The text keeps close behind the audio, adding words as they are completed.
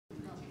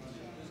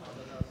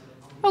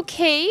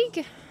Okay.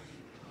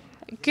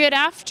 Good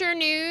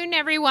afternoon,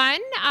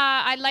 everyone.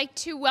 I'd like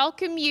to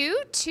welcome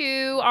you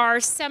to our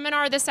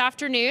seminar this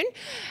afternoon.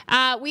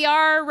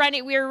 We're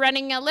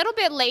running a little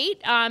bit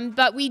late,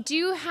 but we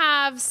do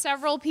have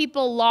several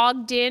people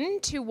logged in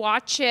to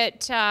watch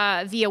it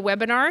via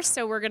webinar,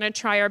 so we're going to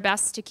try our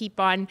best to keep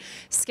on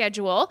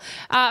schedule.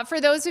 For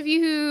those of you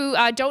who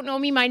don't know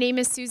me, my name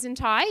is Susan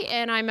Tai,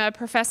 and I'm a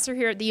professor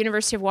here at the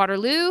University of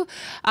Waterloo,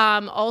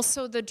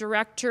 also the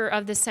director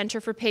of the Center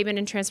for Pavement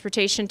and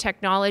Transportation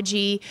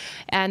Technology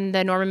and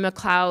the Norman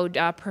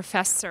McLeod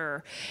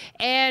professor.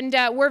 And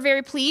we're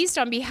very pleased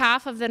on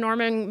behalf of the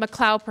Norman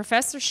McLeod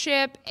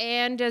Professorship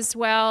and as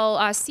well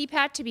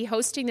CPATT to be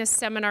hosting this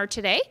seminar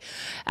today.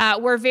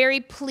 We're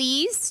very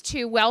pleased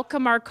to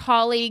welcome our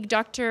colleague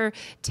Dr.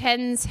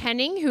 Theuns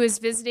Henning, who is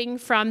visiting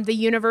from the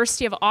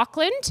University of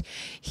Auckland.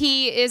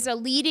 He is a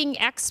leading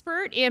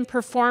expert in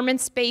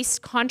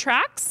performance-based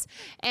contracts,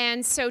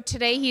 and so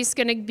today he's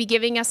going to be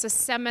giving us a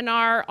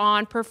seminar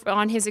on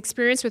his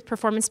experience with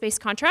performance-based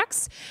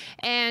contracts.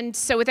 And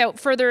so without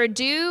further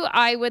ado,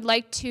 I would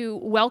like to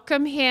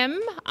welcome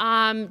him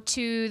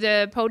to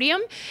the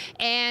podium.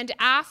 And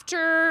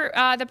after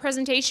the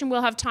presentation,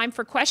 we'll have time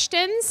for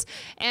questions.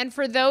 And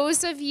for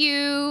those of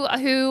you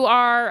who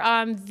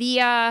are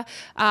via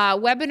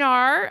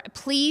webinar,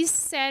 please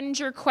send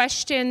your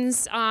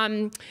questions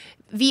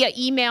via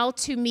email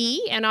to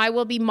me, and I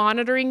will be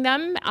monitoring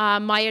them.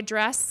 My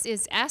address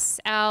is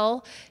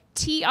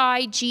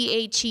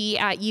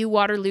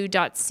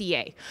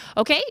sltighe@uwaterloo.ca.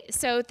 Okay,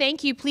 so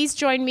thank you. Please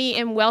join me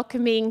in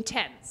welcoming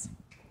Theuns.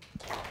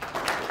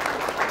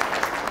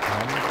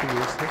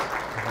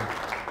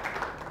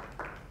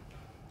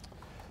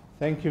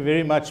 Thank you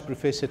very much,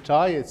 Professor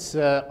Tai. It's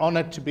an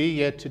honor to be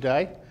here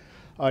today.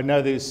 I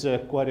know there's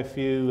quite a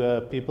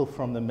few people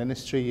from the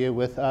ministry here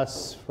with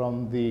us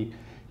from the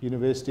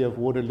University of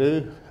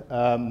Waterloo.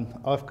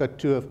 I've got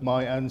two of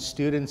my own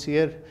students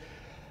here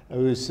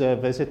who's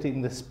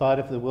visiting this part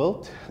of the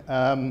world.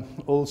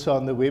 Also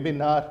on the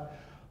webinar,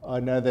 I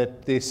know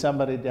that there's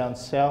somebody down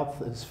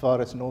south as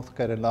far as North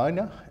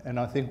Carolina, and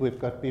I think we've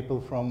got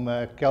people from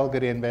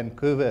Calgary and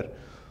Vancouver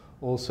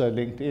also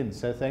linked in.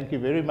 So thank you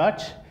very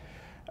much.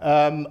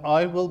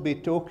 I will be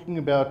talking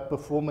about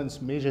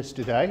performance measures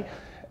today,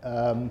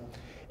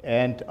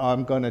 and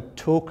I'm going to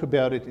talk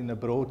about it in a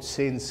broad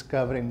sense,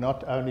 covering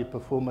not only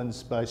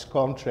performance-based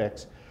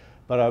contracts,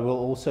 but I will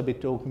also be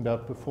talking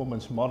about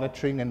performance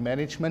monitoring and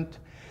management,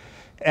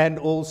 and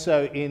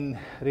also in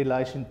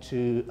relation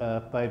to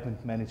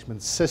pavement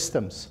management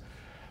systems.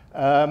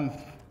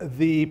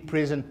 The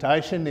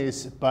presentation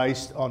is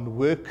based on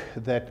work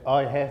that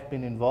I have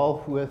been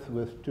involved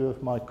with two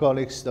of my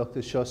colleagues,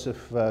 Dr.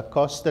 Joseph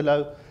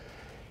Costello.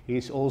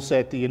 He's also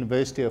at the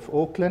University of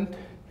Auckland,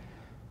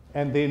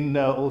 and then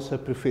also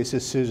Professor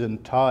Susan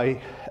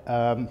Tai,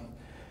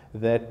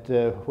 that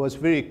was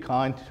very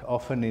kind,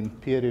 often in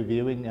peer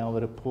reviewing our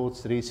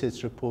reports,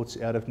 research reports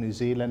out of New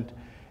Zealand,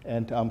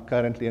 and I'm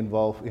currently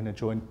involved in a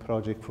joint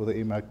project for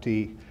the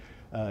MOT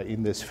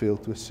in this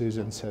field with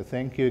Susan. So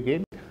thank you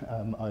again.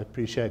 I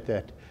appreciate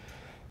that.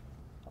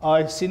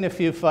 I've seen a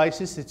few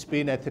faces. It's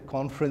been at the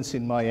conference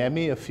in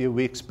Miami a few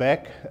weeks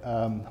back.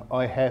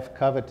 I have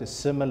covered a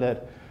similar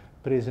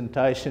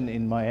presentation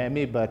in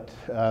Miami, but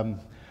I'm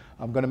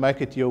going to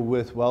make it your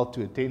worthwhile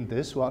to attend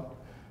this one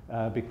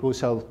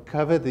because I'll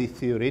cover the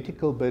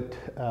theoretical bit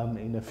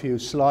in a few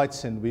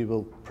slides, and we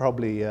will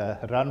probably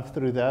run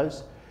through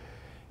those.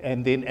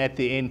 And then at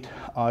the end,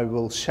 I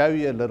will show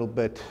you a little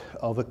bit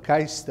of a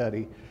case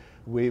study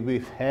where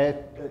we've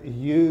had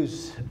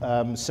used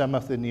some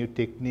of the new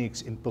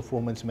techniques in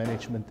performance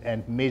management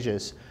and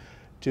measures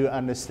to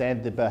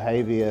understand the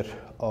behavior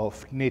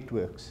of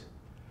networks.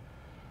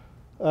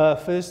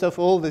 First of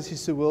all, this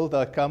is the world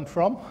I come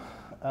from.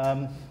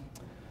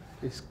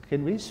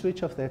 Can we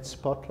switch off that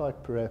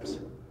spotlight, perhaps?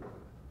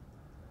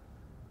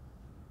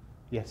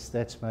 Yes,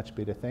 that's much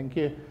better, thank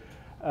you.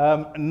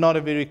 Not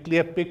a very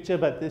clear picture,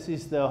 but this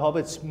is the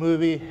Hobbit's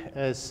movie,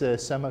 as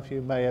some of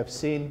you may have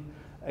seen.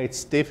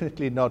 It's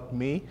definitely not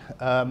me.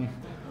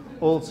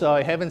 Also,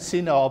 I haven't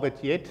seen a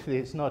Hobbit yet.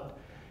 There's not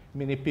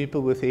many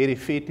people with hairy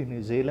feet in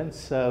New Zealand,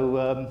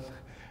 so,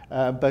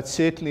 but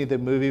certainly the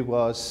movie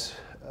was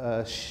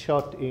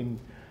shot in,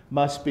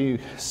 must be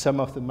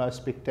some of the most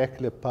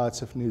spectacular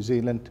parts of New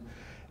Zealand,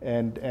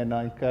 and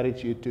I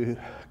encourage you to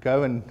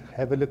go and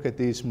have a look at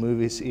these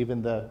movies,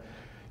 even though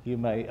you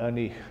may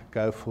only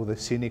go for the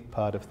scenic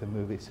part of the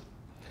movies.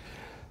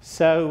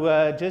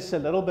 So just a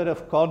little bit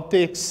of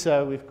context.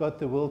 So we've got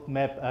the world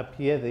map up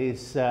here. We're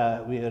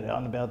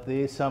around about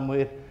there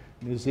somewhere.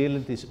 New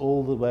Zealand is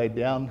all the way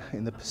down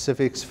in the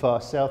Pacific's far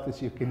south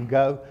as you can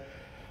go.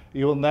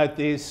 You will note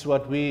there's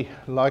what we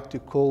like to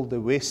call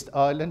the West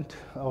Island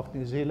of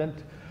New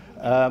Zealand.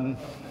 And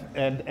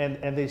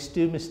there's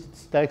two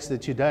mistakes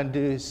that you don't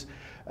do is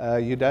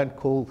you don't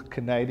call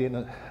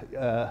Canadian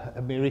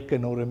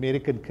American or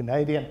American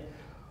Canadian.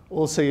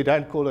 Also, you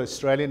don't call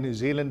Australian New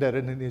Zealander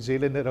and a New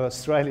Zealander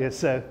Australia,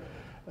 so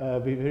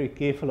be very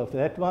careful of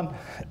that one.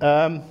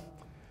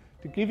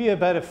 To give you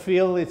about a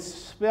feel,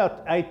 it's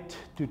about 8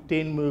 to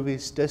 10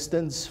 movies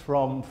distance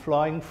from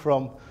flying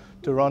from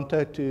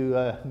Toronto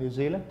to New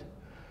Zealand.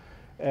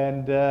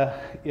 And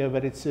yeah,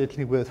 but it's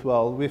certainly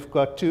worthwhile. We've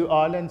got 2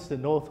 islands, the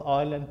North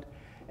Island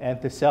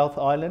and the South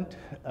Island.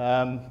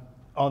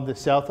 On the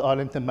South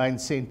Island, the main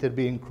center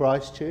being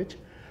Christchurch,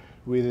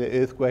 where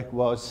the earthquake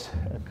was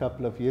a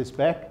couple of years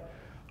back.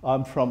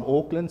 I'm from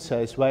Auckland, so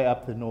it's way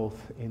up the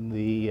north in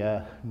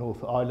the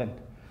North Island.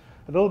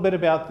 A little bit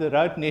about the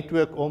road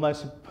network,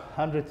 almost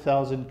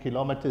 100,000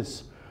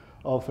 kilometers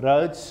of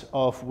roads,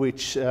 of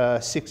which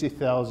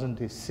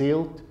 60,000 is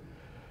sealed.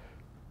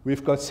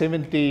 We've got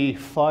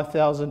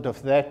 75,000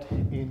 of that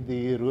in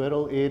the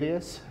rural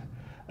areas.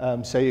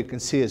 So you can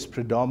see it's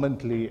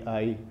predominantly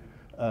a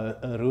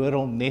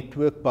rural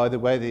network. By the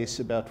way,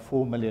 there's about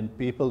 4 million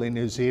people in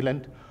New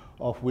Zealand,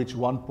 of which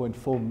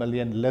 1.4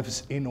 million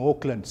lives in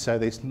Auckland. So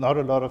there's not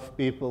a lot of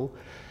people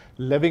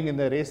living in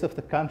the rest of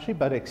the country,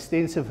 but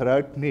extensive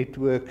road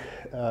network,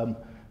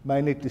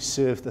 mainly to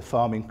serve the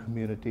farming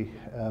community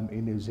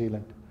in New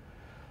Zealand.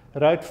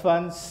 Road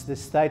funds, the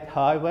state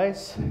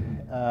highways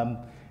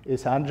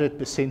is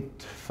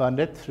 100%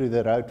 funded through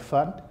the road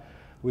fund,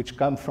 which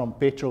come from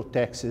petrol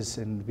taxes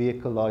and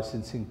vehicle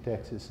licensing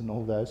taxes and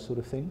all those sort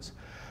of things.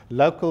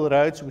 Local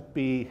roads would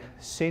be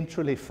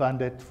centrally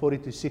funded 40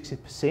 to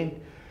 60%,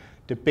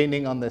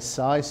 depending on the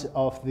size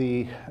of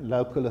the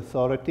local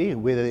authority,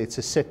 whether it's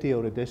a city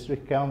or a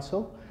district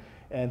council,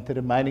 and the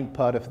remaining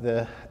part of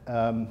the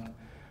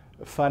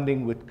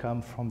funding would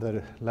come from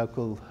the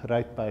local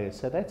ratepayers.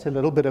 So that's a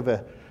little bit of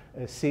a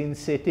scene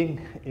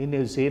setting in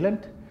New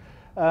Zealand.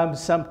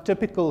 Some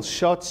typical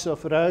shots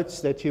of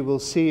roads that you will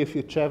see if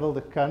you travel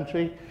the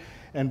country,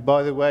 and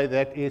by the way,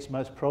 that is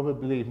most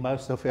probably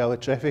most of our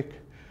traffic,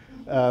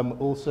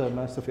 also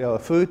most of our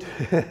food.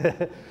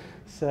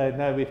 So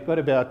now we've got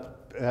about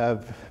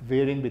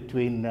varying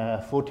between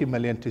 40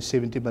 million to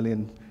 70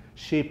 million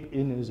sheep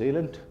in New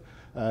Zealand,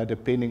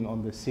 depending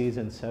on the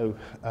season. So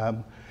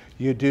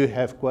you do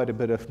have quite a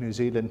bit of New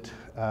Zealand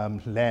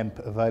lamb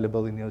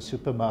available in your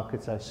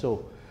supermarkets, I saw.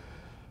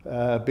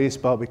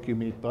 Best barbecue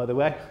meat, by the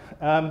way.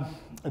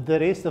 The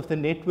rest of the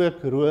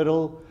network,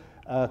 rural,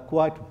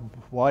 quite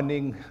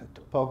winding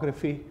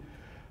topography.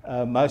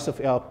 Most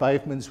of our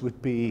pavements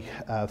would be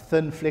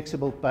thin,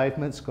 flexible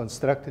pavements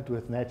constructed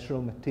with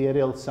natural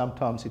materials.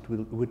 Sometimes it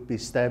would be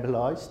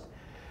stabilized.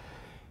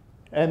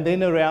 And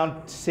then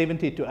around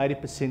 70 to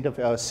 80% of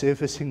our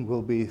surfacing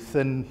will be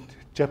thin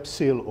chip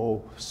seal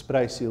or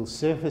spray seal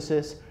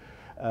surfaces.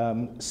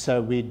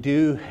 So we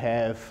do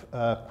have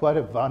quite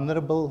a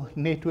vulnerable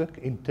network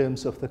in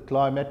terms of the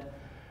climate.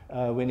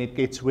 When it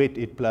gets wet,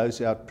 it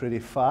blows out pretty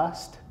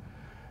fast.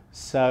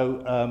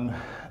 So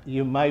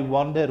you may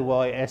wonder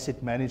why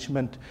asset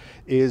management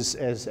is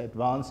as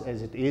advanced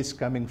as it is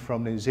coming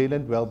from New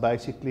Zealand. Well,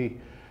 basically,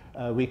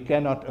 we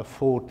cannot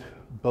afford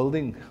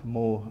building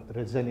more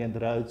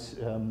resilient roads.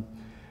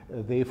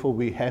 Therefore,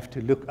 we have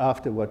to look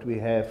after what we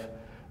have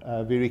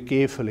very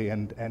carefully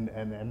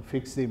and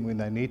fix them when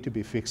they need to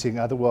be fixing.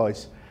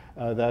 Otherwise,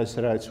 those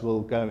roads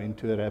will go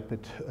into a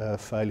rapid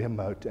failure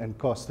mode and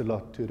cost a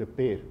lot to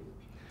repair.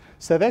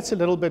 So that's a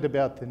little bit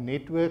about the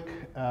network,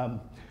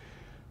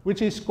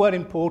 which is quite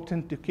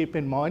important to keep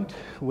in mind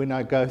when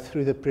I go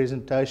through the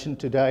presentation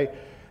today.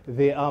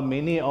 There are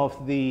many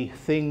of the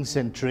things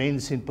and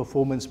trends in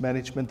performance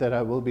management that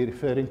I will be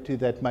referring to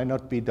that may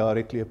not be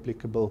directly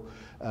applicable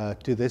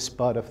to this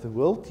part of the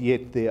world,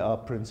 yet there are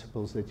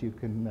principles that you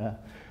can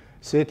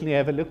certainly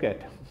have a look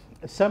at.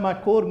 So my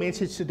core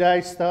message today,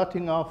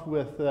 starting off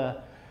with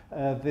the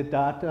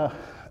data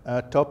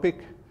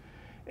topic,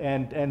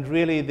 and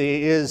really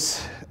there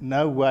is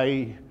no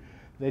way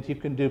that you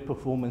can do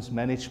performance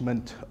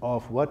management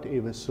of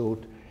whatever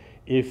sort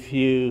if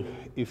you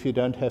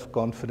don't have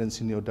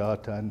confidence in your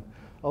data, and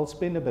I'll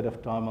spend a bit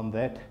of time on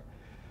that.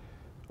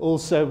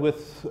 Also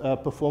with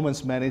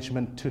performance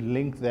management, to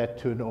link that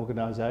to an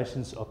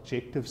organization's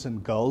objectives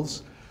and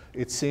goals.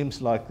 It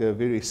seems like a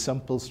very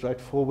simple,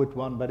 straightforward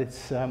one, but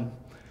it's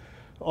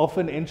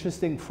often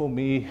interesting for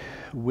me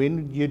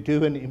when you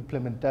do an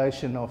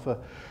implementation of a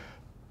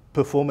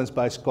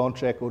performance-based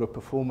contract or a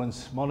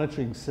performance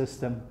monitoring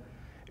system,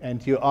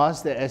 and you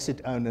ask the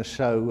asset owner,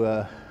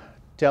 so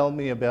tell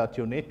me about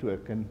your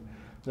network, and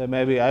they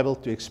may be able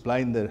to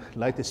explain the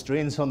latest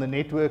trends on the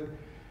network,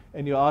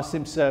 and you ask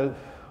them, so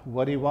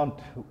what do you want?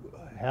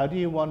 How do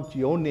you want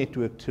your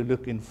network to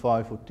look in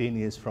 5 or 10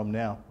 years from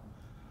now?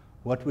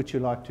 What would you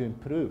like to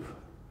improve?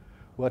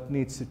 What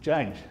needs to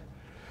change?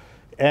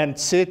 And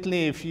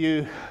certainly if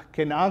you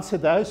can answer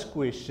those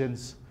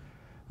questions,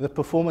 the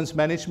performance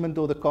management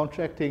or the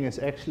contracting is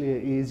actually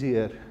an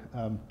easier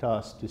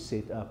task to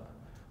set up.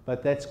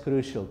 But that's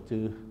crucial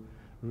to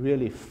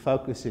really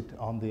focus it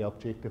on the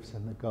objectives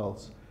and the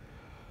goals.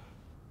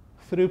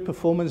 Through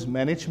performance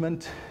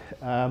management,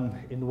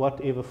 in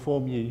whatever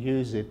form you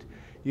use it,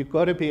 you've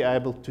got to be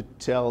able to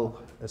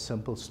tell a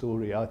simple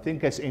story. I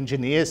think as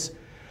engineers,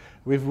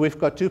 we've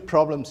got 2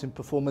 problems in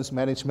performance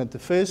management. The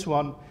first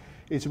one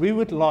is we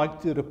would like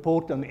to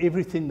report on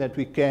everything that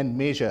we can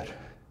measure.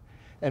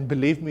 And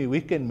believe me,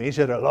 we can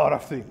measure a lot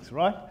of things,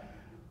 right?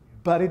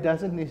 But it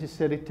doesn't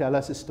necessarily tell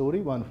us a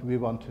story we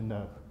want to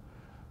know.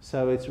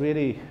 So it's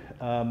really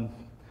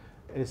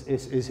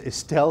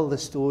is tell the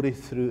story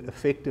through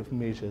effective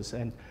measures,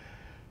 and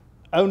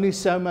only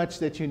so much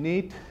that you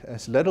need,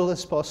 as little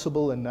as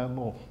possible and no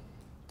more.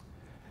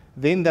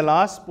 Then the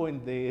last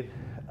point there,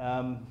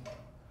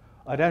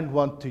 I don't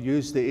want to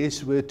use the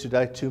S word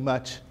today too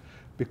much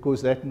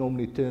because that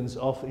normally turns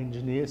off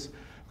engineers,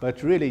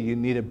 but really you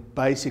need a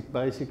basic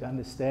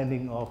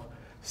understanding of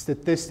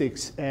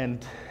statistics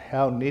and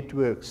how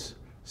networks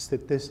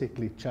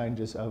statistically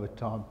changes over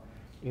time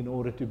in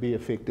order to be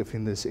effective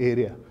in this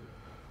area.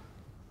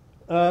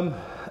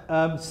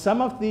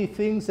 Some of the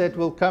things that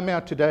will come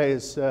out today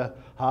is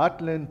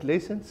heartland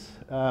lessons.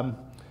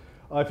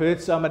 I've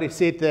heard somebody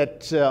said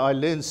that I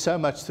learned so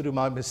much through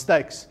my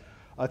mistakes.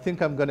 I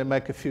think I'm going to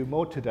make a few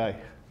more today.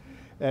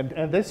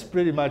 And that's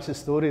pretty much the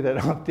story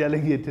that I'm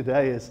telling you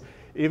today, is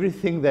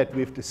everything that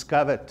we've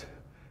discovered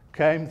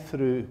came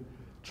through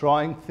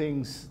trying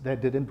things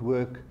that didn't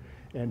work,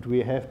 and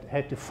we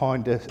had to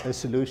find a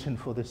solution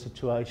for the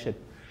situation.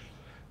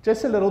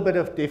 Just a little bit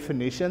of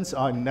definitions.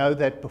 I know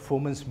that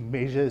performance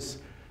measures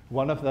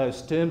one of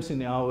those terms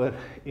in our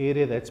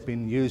area that's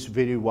been used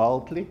very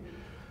wildly.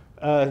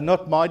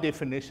 Not my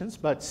definitions,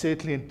 but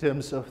certainly in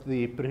terms of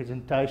the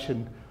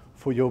presentation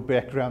for your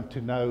background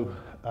to know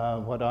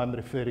what I'm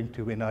referring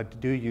to when I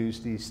do use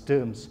these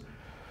terms.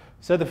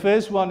 So the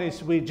first one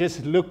is we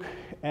just look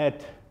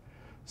at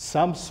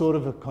some sort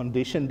of a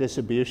condition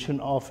distribution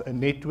of a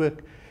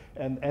network.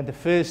 And the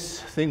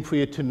first thing for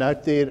you to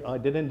note there, I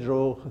didn't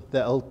draw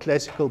the old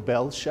classical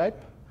bell shape.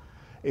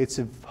 It's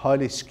a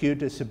highly skewed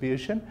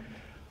distribution.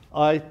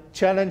 I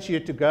challenge you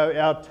to go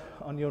out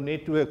on your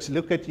networks,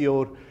 look at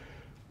your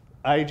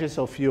ages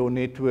of your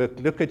network,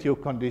 look at your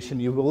condition.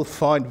 You will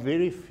find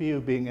very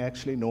few being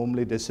actually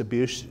normally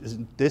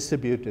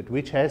distributed,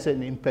 which has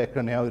an impact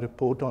on our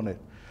report on it.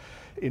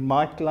 In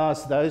my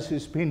class, those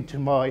who's been to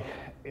my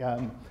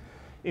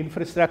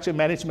infrastructure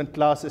management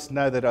classes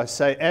know that I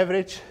say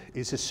average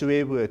is a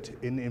swear word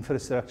in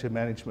infrastructure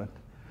management.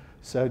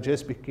 So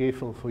just be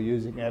careful for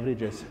using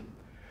averages.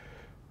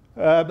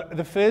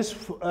 The first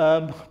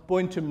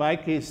point to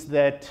make is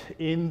that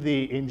in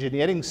the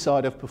engineering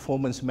side of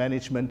performance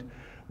management,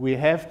 we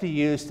have to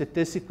use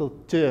statistical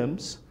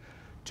terms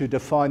to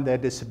define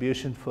that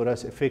distribution for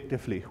us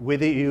effectively,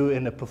 whether you're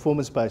in a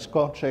performance-based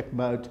contract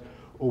mode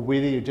or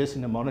whether you're just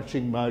in a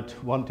monitoring mode,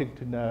 wanting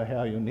to know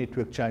how your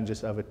network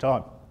changes over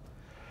time.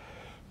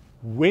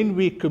 When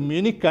we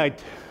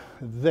communicate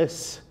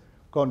this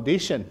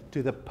condition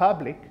to the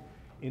public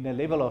in a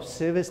level of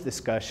service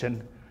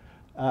discussion,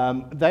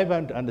 they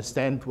won't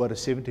understand what a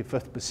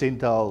 75th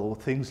percentile or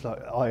things like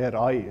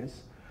IRI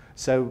is.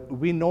 So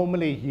we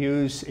normally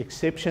use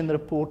exception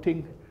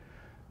reporting,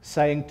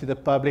 saying to the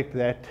public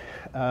that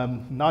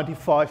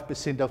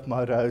 95% of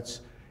my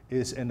roads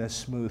is in a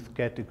smooth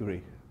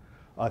category.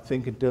 I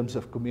think in terms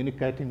of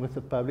communicating with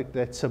the public,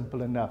 that's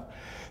simple enough.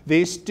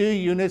 There's two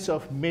units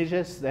of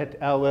measures that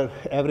our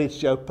average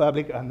Joe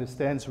public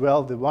understands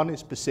well. The one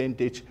is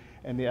percentage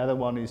and the other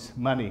one is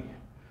money.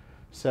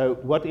 So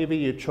whatever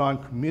you try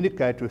and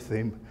communicate with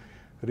them,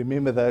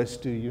 remember those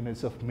two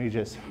units of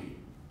measures.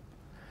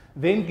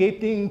 Then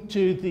getting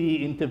to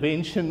the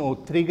intervention or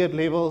trigger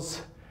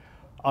levels,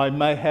 I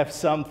may have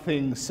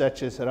something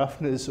such as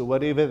roughness or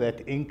whatever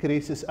that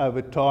increases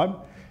over time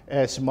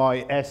as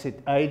my asset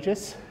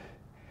ages.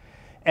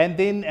 And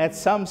then at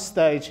some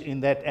stage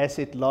in that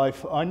asset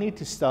life, I need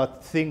to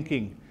start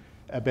thinking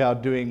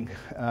about doing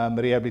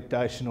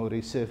rehabilitation or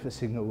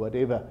resurfacing or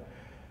whatever.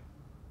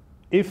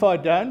 If I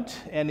don't,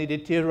 and it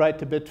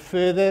deteriorates a bit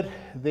further,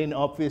 then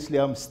obviously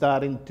I'm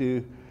starting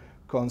to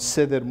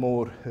consider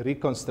more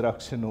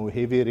reconstruction or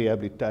heavy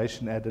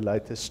rehabilitation at a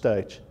later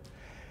stage.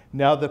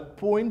 Now, the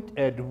point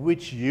at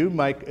which you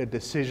make a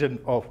decision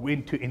of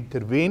when to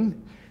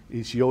intervene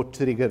is your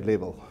trigger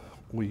level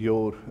or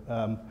your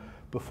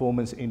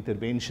performance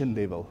intervention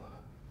level.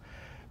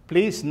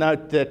 Please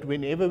note that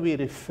whenever we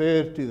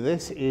refer to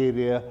this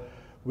area,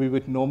 we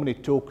would normally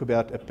talk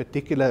about a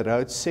particular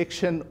road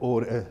section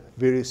or a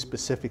very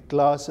specific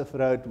class of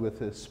road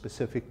with a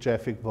specific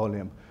traffic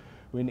volume.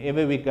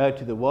 Whenever we go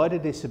to the wider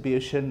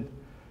distribution,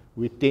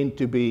 we tend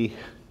to be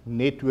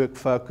network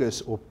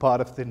focused or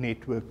part of the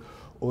network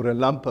or a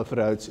lump of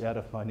roads out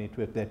of my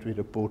network that we're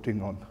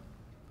reporting on.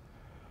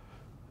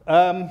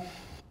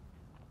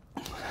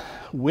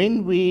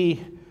 When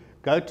we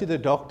go to the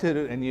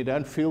doctor and you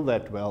don't feel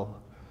that well,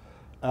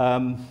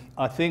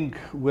 I think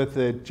with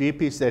the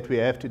GPs that we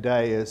have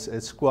today,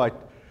 it's quite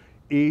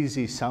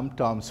easy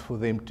sometimes for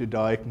them to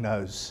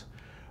diagnose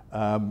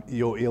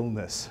your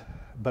illness.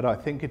 But I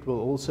think it will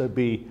also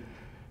be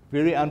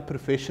very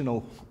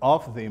unprofessional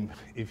of them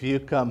if you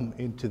come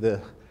into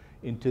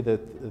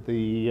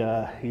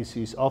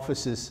his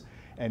offices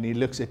and he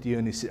looks at you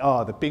and he says,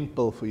 "Oh, the pink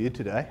pill for you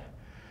today."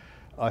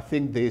 I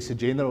think there's a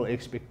general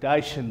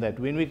expectation that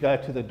when we go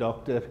to the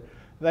doctor,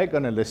 they're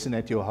going to listen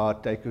at your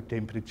heart, take your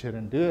temperature,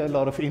 and do a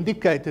lot of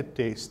indicator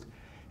tests,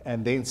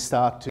 and then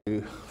start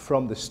to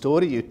from the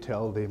story you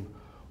tell them,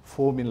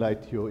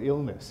 formulate your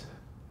illness.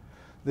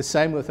 The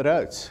same with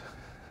roads,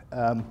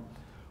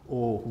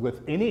 or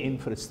with any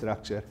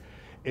infrastructure,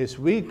 is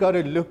we got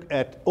to look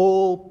at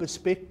all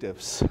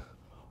perspectives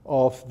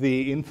of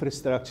the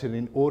infrastructure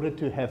in order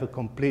to have a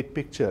complete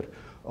picture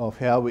of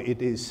how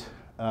it is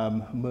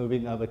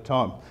moving over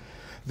time.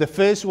 The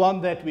first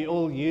one that we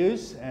all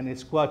use, and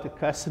it's quite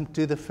accustomed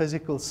to the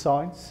physical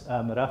science,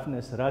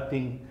 roughness,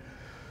 rutting,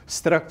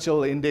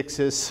 structural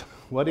indexes,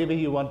 whatever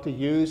you want to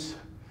use.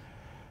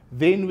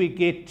 Then we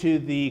get to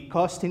the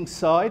costing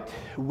side,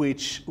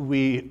 which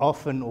we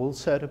often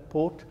also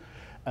report,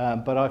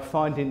 but I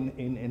find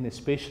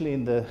especially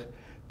in the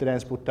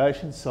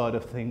transportation side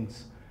of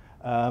things,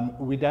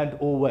 we don't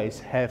always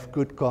have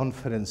good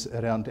confidence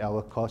around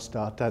our cost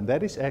data. And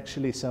that is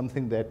actually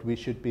something that we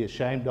should be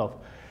ashamed of,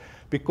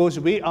 because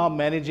we are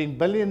managing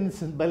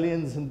billions and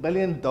billions and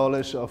billion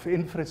dollars of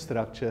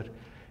infrastructure,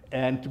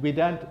 and we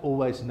don't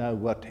always know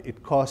what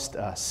it cost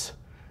us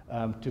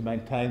to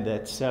maintain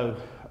that. So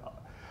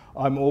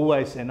I'm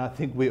always, and I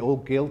think we're all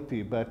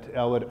guilty, but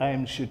our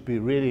aim should be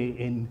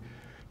really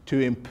to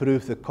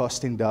improve the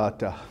costing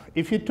data.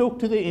 If you talk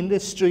to the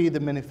industry,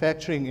 the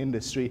manufacturing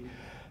industry,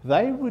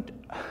 they would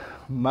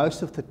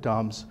most of the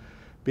times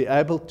be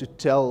able to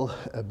tell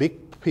a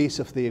big piece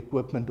of the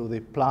equipment or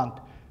the plant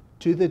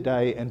to the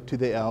day and to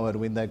the hour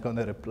when they're going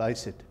to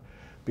replace it,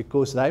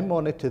 because they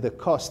monitor the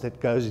cost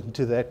that goes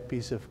into that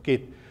piece of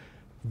kit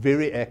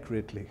very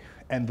accurately,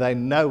 and they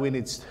know when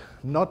it's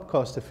not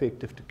cost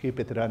effective to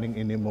keep it running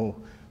anymore,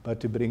 but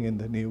to bring in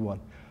the new one.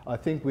 I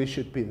think we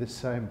should be the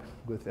same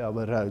with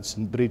our roads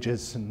and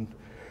bridges and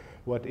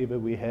whatever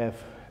we have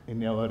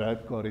in our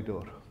road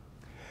corridor.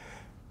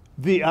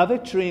 The other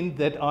trend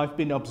that I've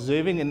been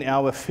observing in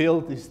our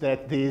field is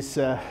that there's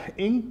an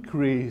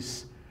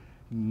increased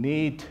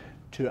need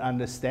to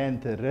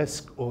understand the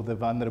risk or the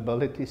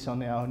vulnerabilities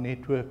on our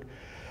network.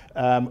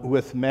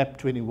 With MAP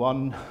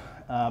 21,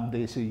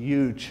 there's a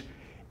huge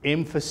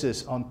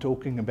emphasis on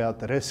talking about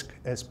the risk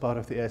as part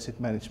of the asset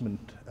management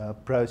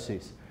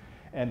process.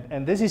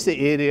 And this is the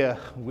area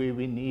where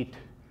we need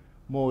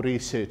more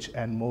research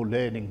and more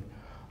learning.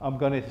 I'm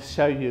going to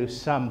show you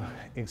some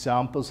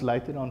examples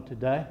later on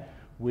today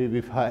where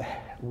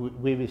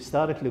we've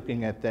started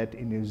looking at that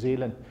in New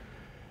Zealand.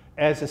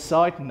 As a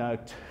side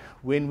note,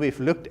 when we've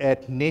looked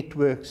at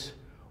networks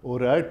or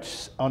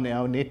roads on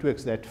our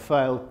networks that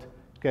failed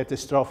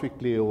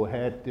catastrophically or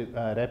had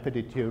rapid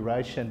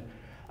deterioration,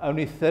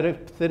 only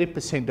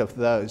 30% of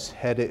those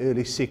had an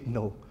early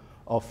signal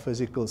of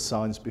physical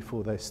signs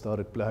before they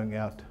started blowing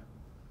out.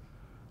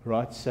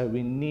 Right, so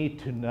we need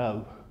to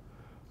know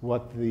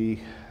what the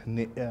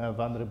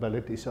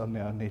vulnerabilities on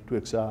our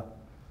networks are.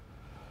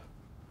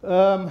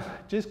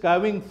 Just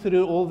going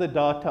through all the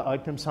data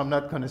items, I'm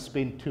not going to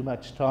spend too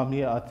much time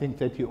here. I think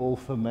that you're all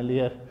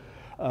familiar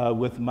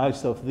with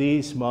most of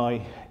these.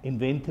 My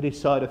inventory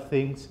side of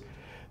things,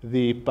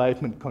 the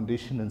pavement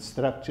condition and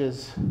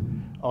structures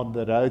on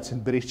the roads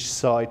and bridge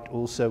side,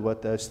 also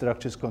what those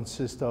structures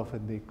consist of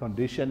and the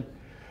condition.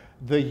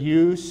 The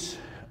use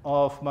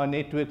of my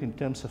network in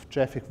terms of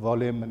traffic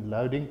volume and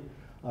loading.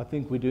 I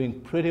think we're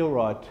doing pretty all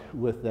right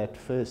with that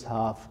first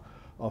half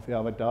of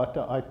our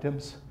data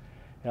items.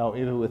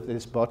 However, with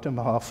this bottom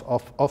half,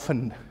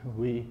 often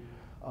we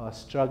are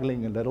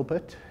struggling a little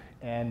bit.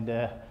 And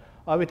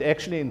I would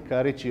actually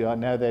encourage you, I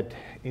know that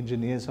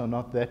engineers are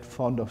not that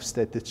fond of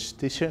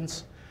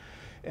statisticians,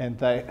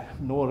 and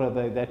nor are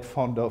they that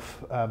fond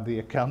of the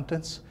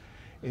accountants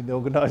in the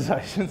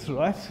organizations,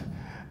 right?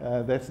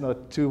 That's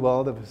not too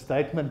wild of a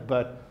statement,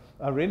 but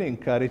I really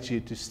encourage you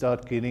to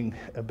start getting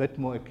a bit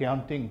more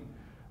accounting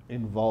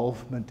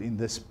involvement in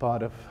this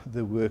part of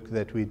the work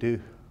that we do.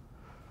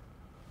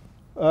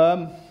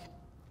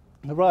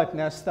 Right,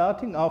 now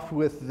starting off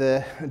with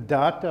the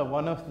data,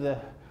 one of the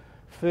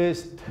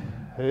first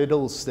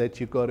hurdles that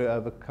you've got to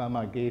overcome,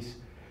 I guess,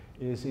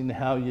 is in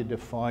how you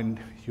define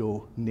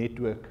your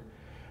network.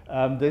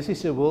 This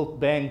is a World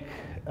Bank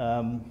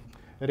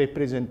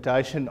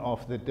representation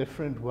of the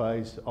different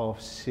ways of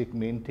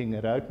segmenting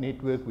a road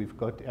network. We've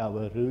got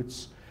our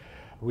routes.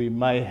 We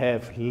may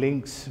have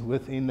links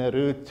within a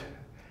route.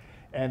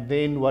 And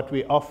then what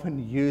we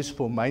often use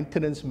for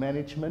maintenance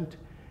management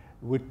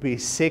would be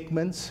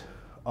segments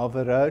of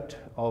a road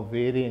of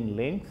varying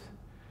length.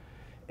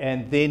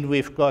 And then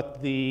we've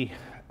got the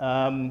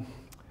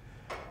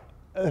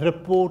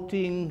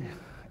reporting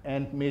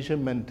and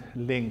measurement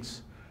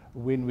links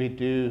when we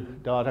do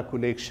data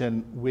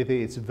collection, whether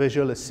it's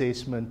visual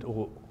assessment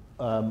or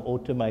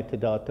automated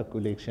data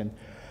collection.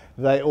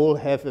 They all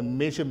have a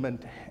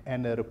measurement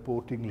and a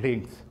reporting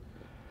length.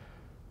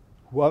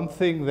 One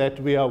thing that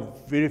we are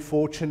very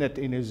fortunate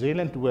in New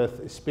Zealand with,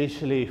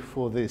 especially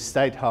for the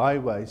state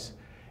highways,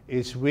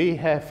 is we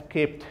have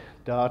kept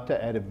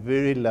data at a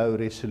very low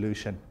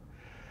resolution.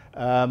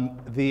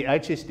 The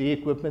HSD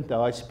equipment, the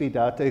high-speed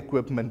data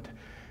equipment,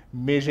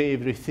 measure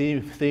every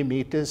 3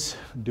 meters,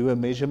 do a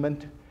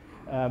measurement.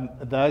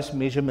 Those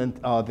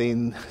measurements are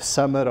then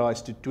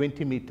summarized to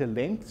 20-meter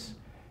lengths,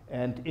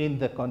 And in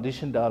the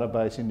condition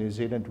database in New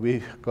Zealand,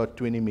 we've got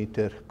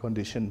 20-meter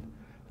condition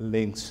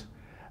lengths.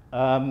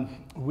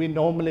 We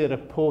normally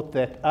report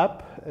that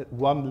up at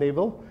one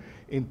level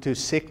into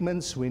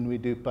segments when we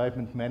do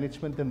pavement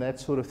management and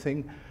that sort of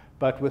thing.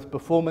 But with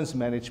performance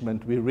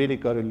management, we really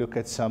got to look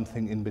at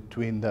something in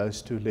between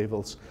those two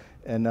levels.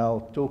 And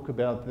I'll talk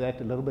about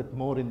that a little bit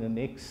more in the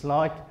next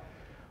slide.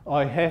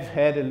 I have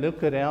had a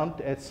look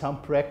around at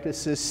some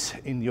practices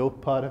in your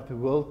part of the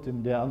world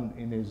and down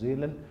in New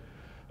Zealand.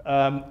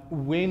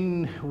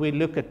 When we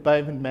look at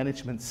pavement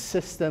management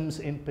systems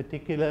in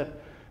particular,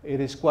 it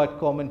is quite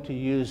common to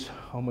use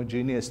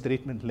homogeneous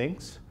treatment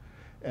lengths,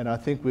 and I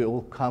think we're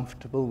all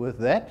comfortable with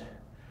that.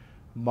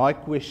 My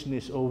question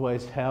is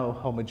always, how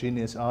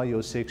homogeneous are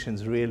your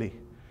sections really?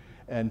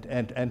 And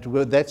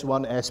that's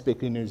one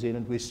aspect in New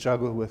Zealand we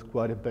struggle with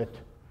quite a bit.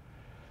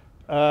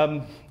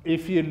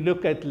 If you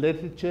look at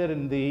literature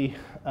in the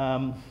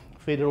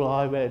Federal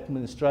Highway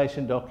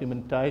Administration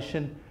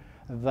documentation,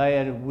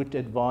 they would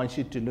advise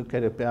you to look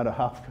at about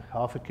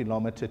half a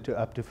kilometre to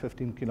up to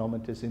 15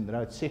 kilometres in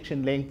road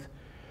section length.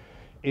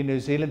 In New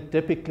Zealand,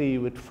 typically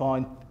you would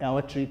find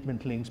our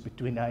treatment lengths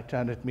between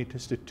 800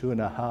 metres to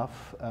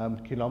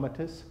 2.5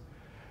 kilometres.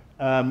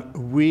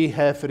 We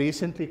have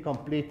recently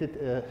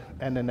completed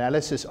an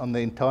analysis on the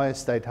entire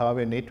state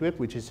highway network,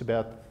 which is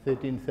about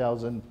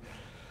 13,000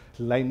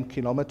 lane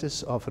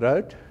kilometres of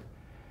road.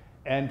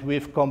 And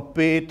we've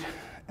compared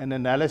an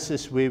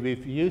analysis where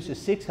we've used a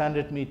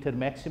 600-metre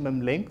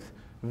maximum length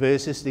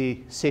versus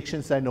the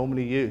sections they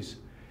normally use.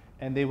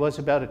 And there was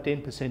about a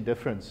 10%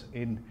 difference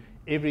in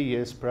every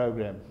year's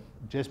program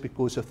just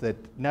because of that.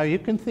 Now you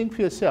can think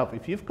for yourself,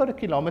 if you've got a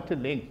kilometre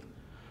length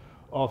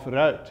of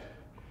road,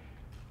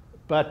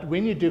 but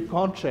when you do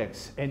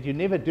contracts and you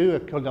never do a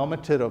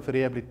kilometre of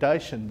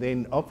rehabilitation,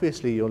 then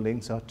obviously your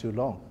lengths are too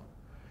long.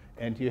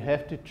 And you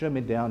have to trim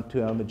it down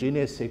to a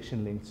homogeneous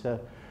section length. So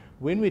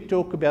when we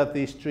talk about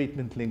these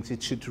treatment lengths,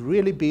 it should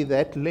really be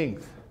that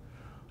length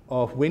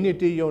of when you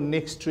do your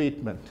next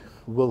treatment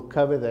will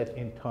cover that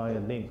entire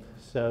length.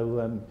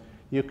 So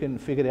you can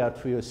figure out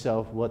for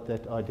yourself what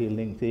that ideal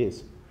length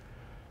is.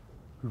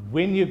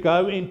 When you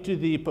go into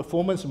the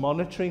performance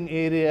monitoring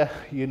area,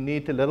 you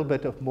need a little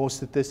bit of more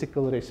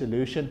statistical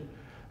resolution.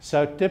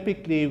 So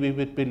typically we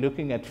would be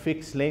looking at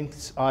fixed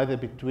lengths, either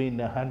between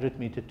 100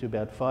 metres to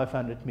about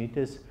 500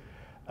 metres.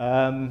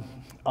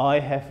 I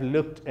have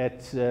looked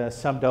at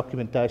some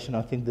documentation.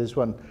 I think this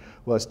one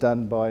was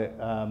done by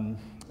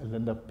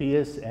Linda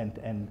Pierce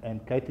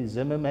and Katie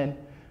Zimmerman,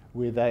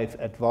 where they've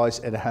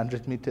advised at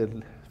 100-metre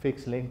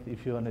fixed length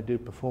if you want to do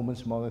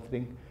performance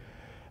monitoring.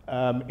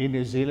 In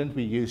New Zealand,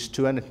 we use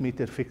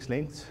 200-metre fixed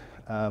lengths,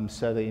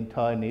 so the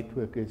entire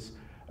network is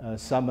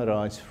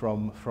summarized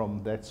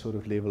from that sort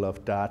of level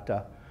of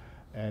data,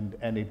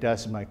 and it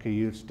does make a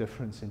huge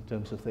difference in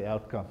terms of the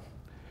outcome.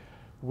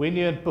 When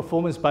you're in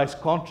performance-based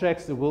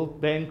contracts, the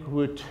World Bank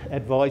would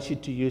advise you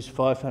to use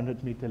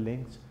 500-metre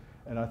lengths,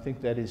 and I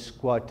think that is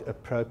quite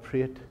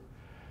appropriate.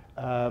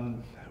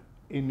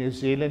 In New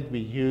Zealand, we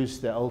use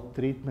the old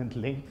treatment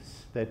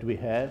lengths that we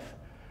have,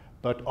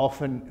 but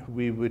often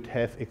we would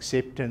have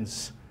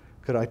acceptance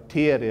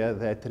criteria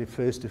that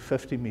refers to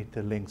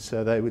 50-metre lengths.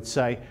 So they would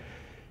say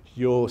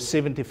your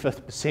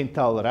 75th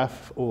percentile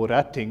rough or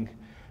rutting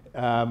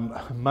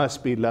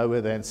must be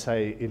lower than,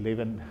 say,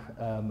 11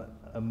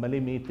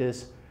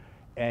 millimetres,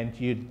 and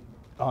you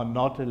are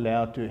not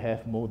allowed to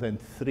have more than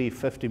 3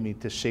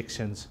 50-metre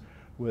sections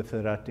with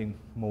a rutting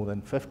more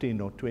than 15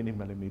 or 20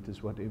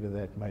 millimetres, whatever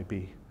that may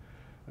be.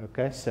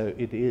 Okay, so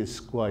it is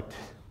quite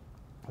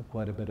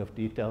a bit of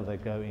detail they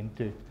go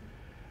into.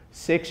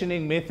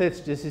 Sectioning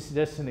methods, this is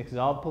just an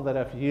example that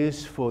I've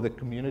used for the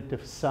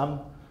commutative sum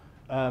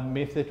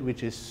method,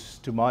 which is,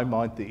 to my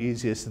mind, the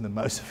easiest and the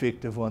most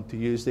effective one to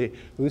use there.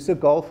 Who's the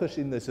golfers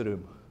in this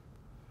room?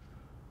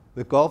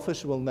 The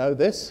golfers will know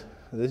this.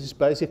 This is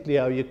basically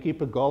how you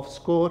keep a golf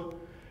score.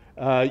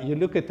 You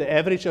look at the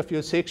average of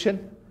your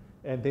section,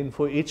 and then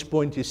for each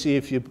point you see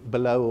if you're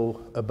below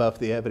or above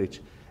the average.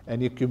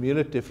 And you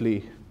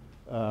cumulatively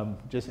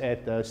just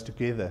add those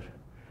together.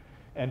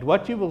 And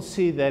what you will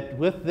see that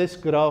with this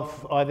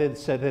graph, either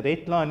so the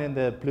red line and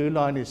the blue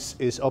line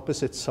is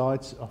opposite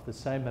sides of the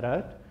same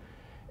road.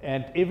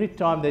 And every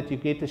time that you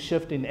get a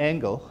shift in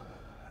angle,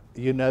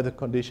 you know the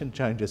condition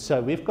changes.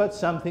 So we've got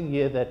something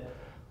here that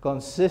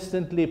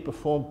consistently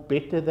performed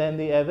better than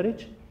the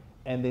average,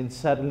 and then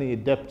suddenly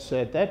it dipped.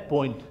 So at that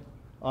point,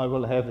 I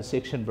will have a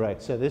section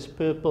break. So this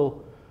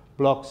purple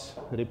blocks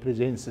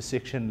represents the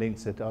section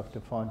lengths that I've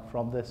defined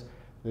from this.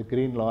 The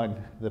green line,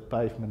 the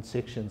pavement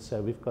section.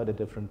 So we've got a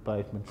different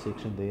pavement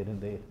section there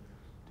and there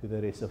to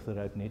the rest of the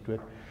road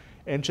network.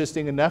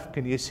 Interesting enough,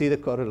 can you see the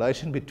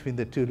correlation between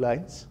the two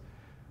lanes?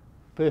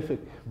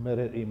 Perfect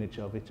mirror image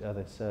of each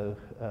other. So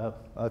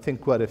I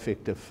think quite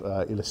effective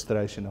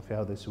illustration of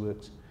how this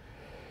works.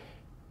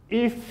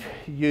 If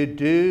you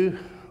do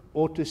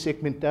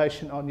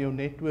auto-segmentation on your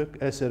network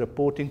as a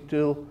reporting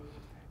tool,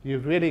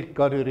 you've really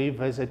got to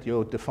revisit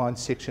your defined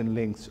section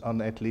lengths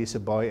on at least a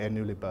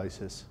biannual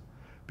basis,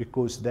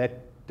 because that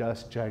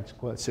does change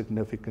quite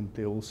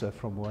significantly also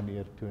from one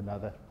year to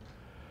another.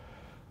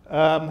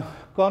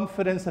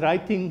 Confidence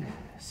rating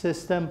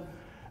system,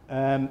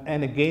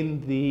 and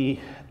again the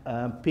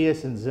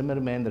Pierce and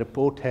Zimmerman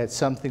report had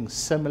something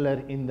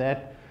similar in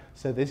that.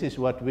 So this is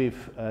what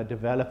we've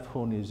developed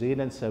for New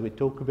Zealand. So we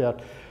talk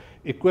about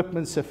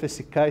equipment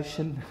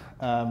sophistication,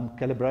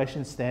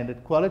 calibration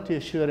standard, quality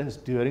assurance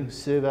during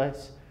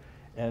surveys,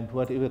 and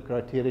whatever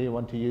criteria you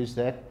want to use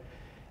that.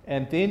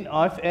 And then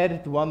I've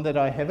added one that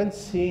I haven't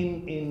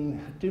seen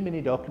in too many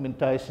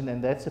documentation,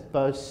 and that's a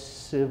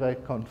post-survey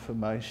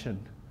confirmation.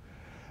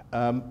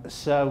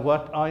 So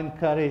what I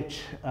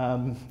encourage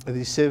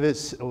the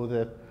service or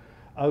the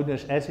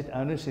owners, asset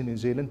owners in New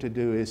Zealand to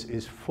do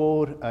is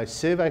for a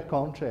survey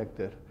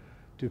contractor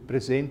to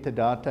present the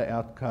data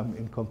outcome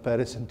in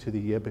comparison to the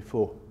year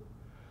before.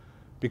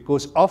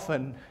 Because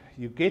often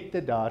you get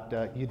the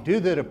data, you do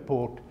the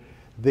report,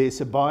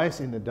 there's a bias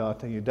in the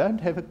data, you don't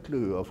have a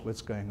clue of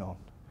what's going on.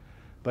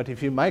 But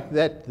if you make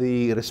that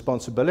the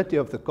responsibility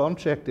of the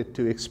contractor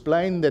to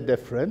explain the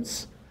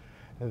difference,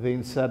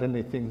 then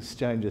suddenly things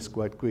changes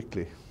quite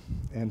quickly.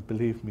 And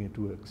believe me, it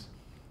works.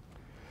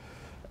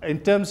 In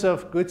terms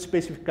of good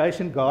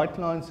specification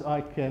guidelines,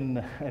 I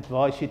can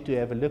advise you to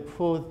have a look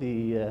for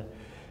the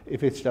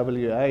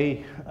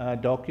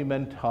FHWA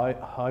document,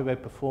 Highway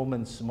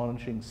Performance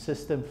Monitoring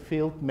System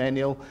Field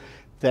Manual.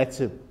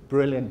 That's a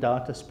brilliant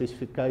data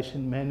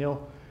specification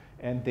manual.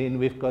 And then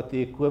we've got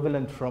the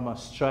equivalent from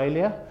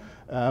Australia.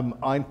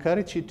 I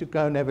encourage you to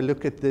go and have a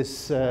look at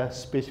this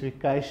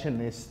specification.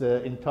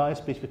 The entire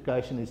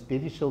specification is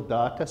digital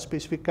data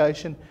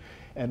specification,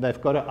 and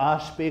they've got an R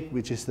spec,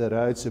 which is the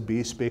roads, a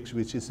B specs,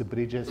 which is the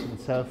bridges, and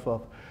so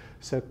forth.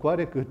 So quite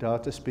a good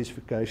data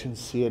specification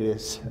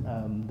series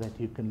that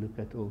you can look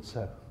at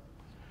also.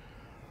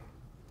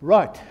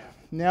 Right,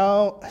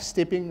 now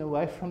stepping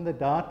away from the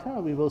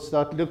data, we will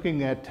start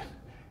looking at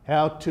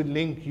how to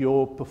link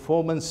your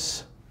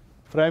performance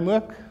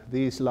framework,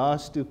 these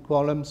last two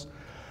columns,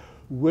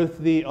 with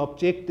the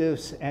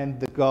objectives and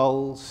the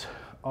goals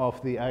of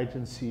the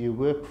agency you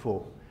work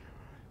for.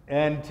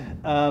 And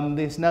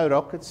there's no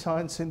rocket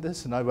science in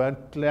this, and I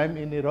won't claim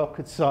any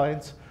rocket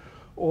science.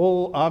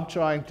 All I'm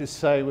trying to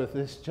say with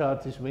this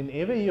chart is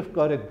whenever you've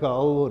got a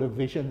goal or a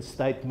vision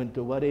statement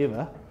or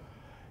whatever,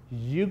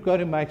 you've got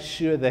to make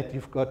sure that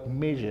you've got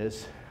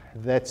measures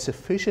that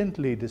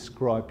sufficiently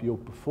describe your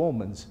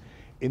performance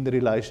in the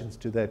relations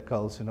to that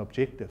goals and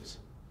objectives.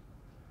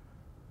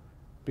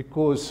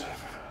 Because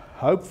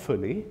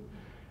hopefully,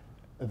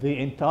 the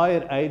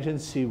entire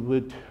agency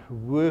would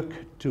work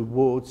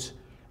towards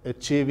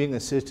achieving a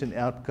certain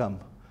outcome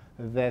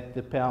that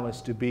the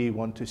powers to be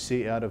want to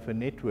see out of a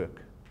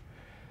network.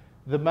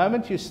 The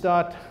moment you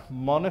start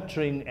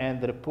monitoring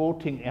and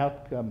reporting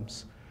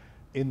outcomes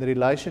in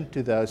relation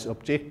to those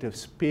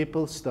objectives,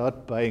 people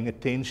start paying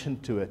attention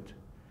to it.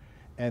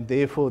 And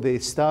therefore, there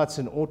starts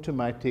an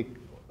automatic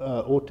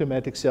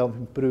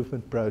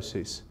self-improvement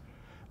process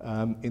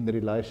in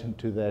relation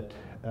to that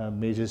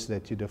measures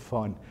that you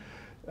define.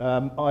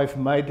 I've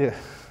made a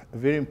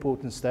very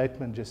important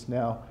statement just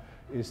now,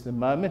 is the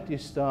moment you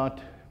start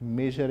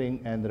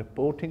measuring and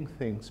reporting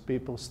things,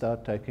 people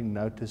start taking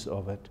notice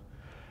of it.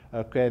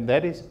 Okay, and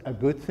that is a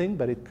good thing,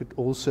 but it could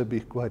also be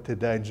quite a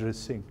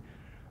dangerous thing.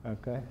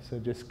 Okay, so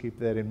just keep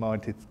that in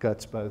mind, it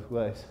cuts both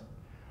ways.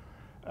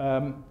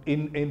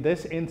 In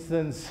this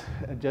instance,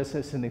 just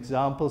as an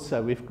example,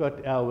 so we've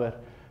got our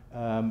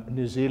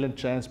New Zealand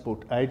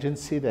Transport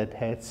Agency that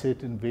had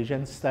certain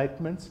vision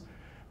statements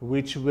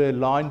which were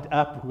lined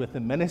up with the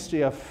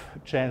Ministry of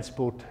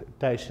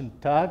Transportation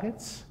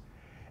targets,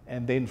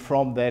 and then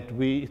from that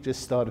we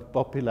just started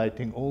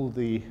populating all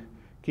the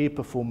key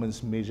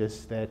performance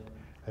measures that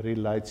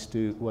relates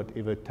to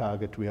whatever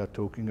target we are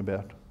talking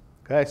about.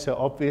 Okay, so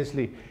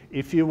obviously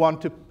if you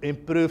want to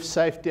improve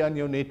safety on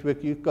your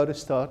network, you've got to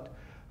start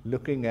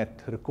looking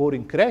at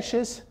recording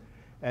crashes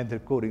and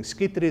recording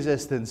skid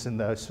resistance and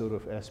those sort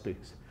of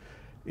aspects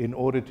in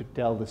order to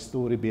tell the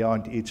story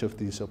behind each of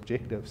these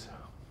objectives.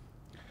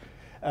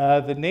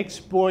 The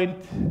next point,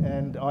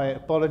 and I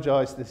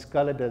apologize, this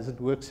color doesn't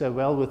work so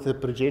well with the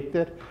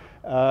projector.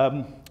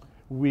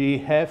 We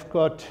have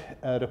got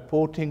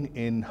reporting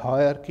in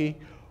hierarchy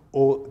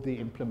or the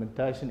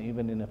implementation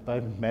even in a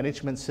pavement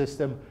management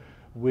system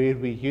where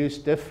we use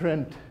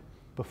different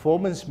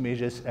performance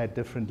measures at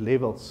different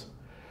levels.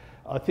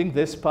 I think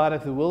this part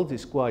of the world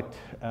is quite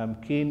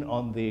keen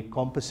on the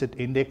composite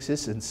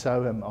indexes, and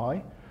so am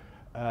I.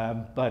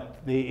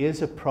 But there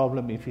is a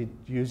problem if you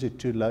use it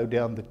too low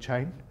down the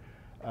chain.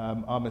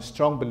 I'm a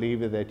strong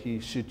believer that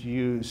you should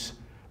use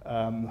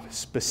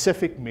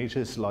specific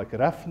measures like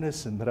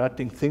roughness and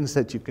rutting, things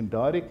that you can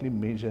directly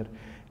measure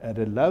at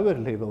a lower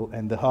level,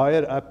 and the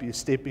higher up you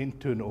step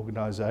into an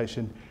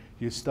organization,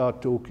 you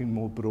start talking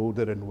more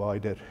broader and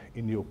wider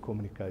in your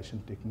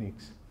communication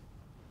techniques.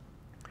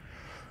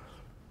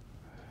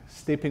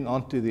 Stepping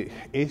onto the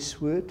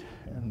S word,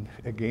 and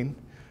again,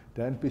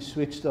 don't be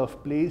switched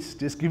off, please.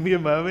 Just give me a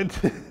moment.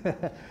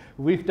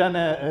 We've done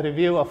a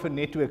review of a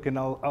network, and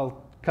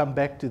I'll come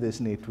back to this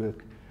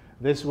network.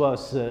 This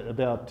was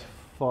about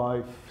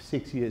 5,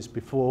 6 years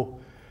before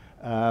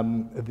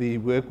the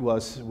work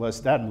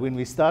was done. When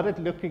we started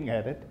looking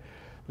at it,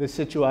 the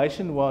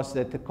situation was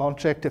that the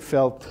contractor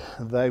felt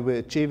they were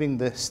achieving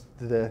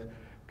the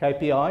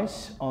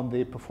KPIs on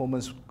the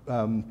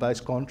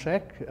performance-based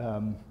contract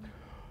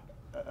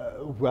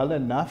well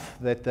enough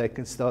that they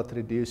can start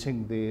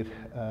reducing their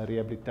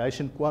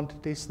rehabilitation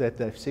quantities that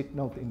they've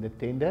signaled in the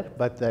tender,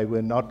 but they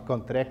were not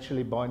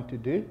contractually bound to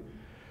do.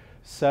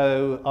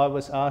 So I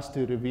was asked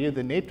to review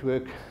the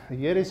network.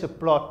 Here is a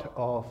plot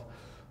of,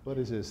 what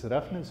is this,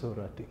 roughness or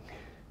rutting?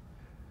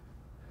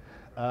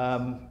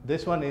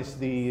 This one is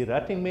the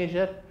rutting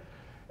measure,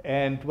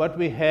 and what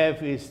we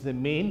have is the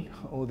mean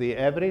or the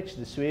average,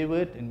 the swear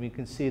word, and we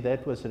can see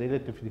that was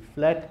relatively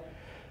flat.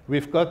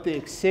 We've got the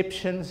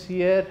exceptions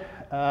here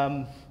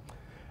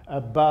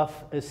above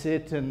a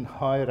certain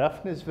high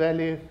roughness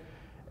value,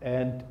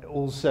 and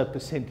also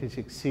percentage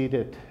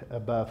exceeded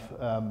above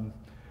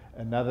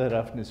another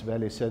roughness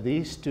value. So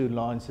these two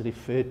lines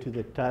refer to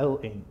the tail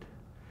end.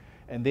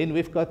 And then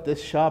we've got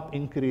this sharp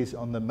increase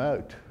on the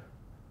mode.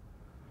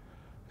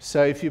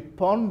 So if you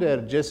ponder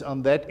just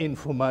on that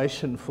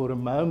information for a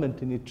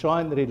moment and you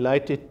try and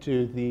relate it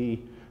to the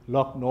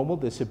log normal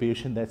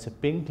distribution, that's a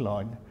pink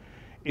line,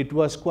 it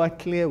was quite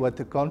clear what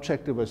the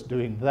contractor was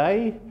doing.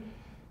 They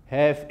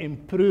have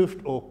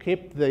improved or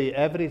kept the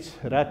average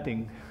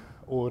rutting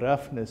or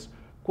roughness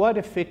quite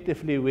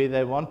effectively where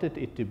they wanted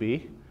it to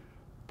be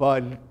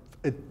by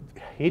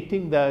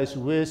hitting those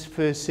worst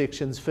first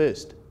sections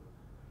first,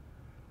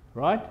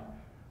 right?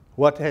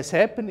 What has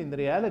happened in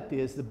reality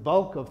is the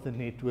bulk of the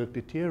network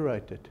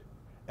deteriorated,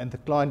 and the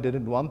client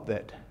didn't want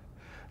that.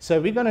 So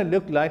we're going to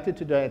look later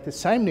today at the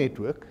same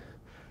network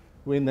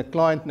when the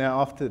client now,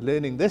 after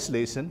learning this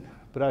lesson,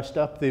 brushed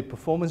up the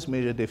performance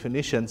measure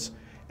definitions,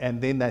 and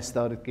then they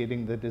started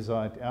getting the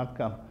desired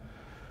outcome.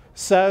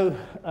 So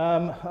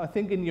I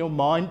think in your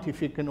mind,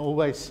 if you can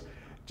always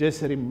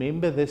just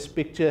remember this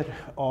picture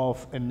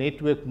of a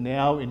network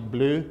now in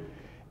blue,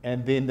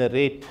 and then the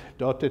red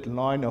dotted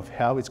line of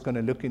how it's going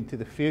to look into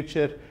the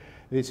future.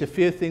 There's a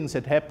few things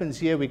that happens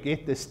here. We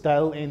get the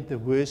tail end, the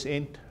worst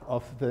end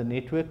of the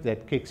network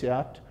that kicks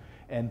out,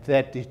 and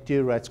that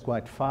deteriorates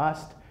quite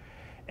fast.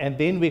 And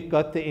then we've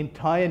got the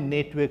entire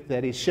network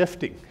that is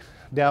shifting.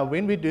 Now,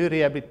 when we do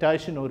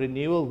rehabilitation or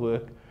renewal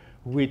work,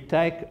 we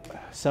take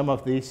some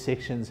of these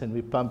sections and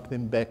we pump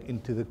them back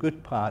into the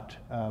good part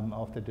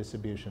of the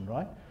distribution,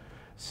 right?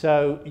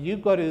 So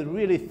you've got to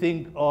really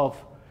think of,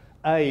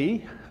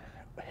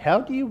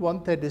 how do you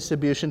want that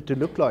distribution to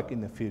look like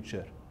in the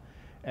future?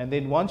 And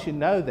then once you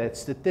know that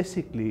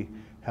statistically,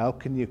 how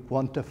can you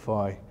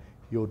quantify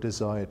your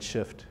desired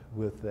shift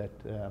with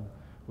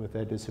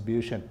that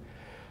distribution?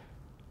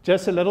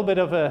 Just a little bit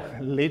of a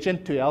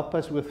legend to help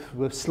us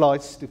with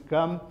slides to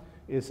come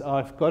is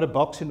I've got a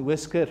box and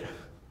whisker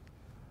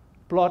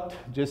plot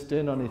just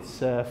turned on its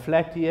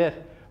flat here.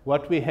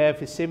 What we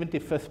have is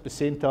 75th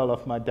percentile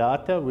of my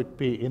data would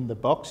be in the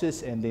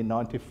boxes, and then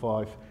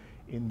 95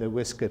 in the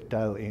whisker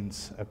tail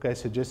ends. Okay,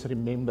 so just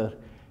remember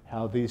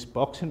how this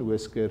box and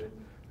whisker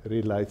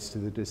relates to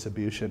the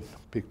distribution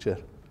picture.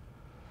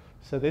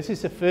 So this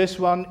is the first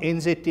one.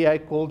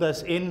 NZTA called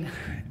us in,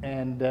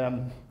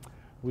 and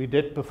we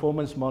did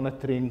performance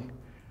monitoring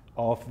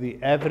of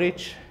the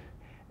average,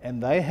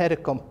 and they had a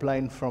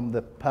complaint from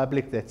the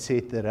public that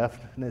said the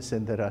roughness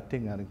and the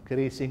rutting are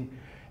increasing,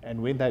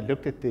 and when they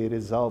looked at the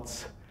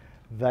results,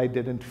 they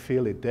didn't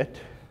feel it did.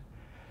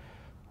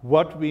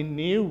 What we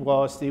knew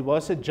was there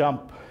was a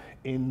jump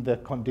in the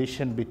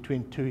condition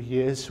between 2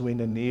 years when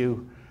a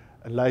new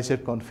laser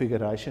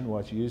configuration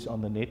was used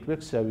on the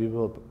network, so we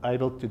were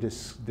able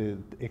to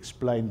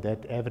explain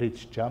that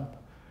average jump.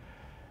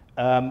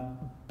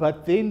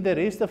 But then the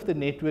rest of the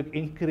network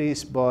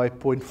increased by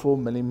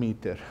 0.4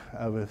 millimeter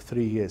over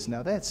 3 years.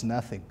 Now that's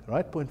nothing,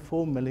 right?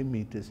 0.4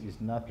 millimeters is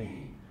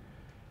nothing.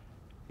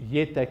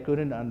 Yet they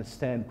couldn't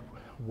understand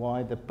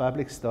why the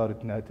public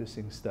started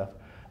noticing stuff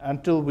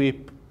until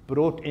we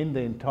brought in the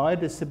entire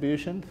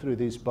distribution through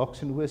these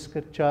box and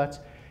whisker charts,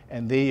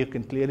 and there you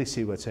can clearly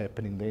see what's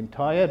happening. The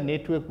entire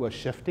network was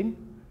shifting,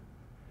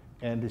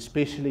 and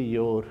especially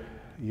your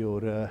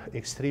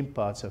extreme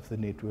parts of the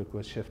network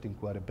was shifting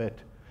quite a bit.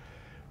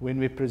 When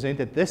we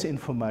presented this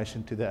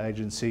information to the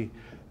agency,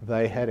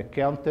 they had a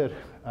counter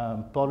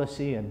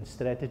policy and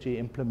strategy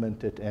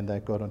implemented, and they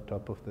got on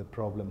top of the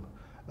problem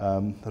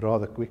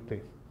rather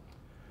quickly.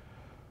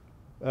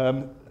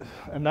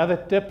 Another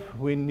tip,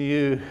 when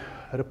you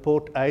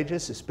report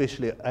ages,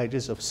 especially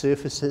ages of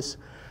surfaces,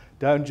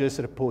 don't just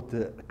report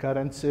the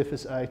current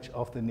surface age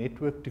of the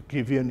network to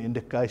give you an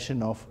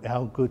indication of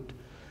how good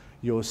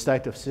your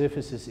state of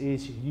surfaces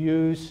is.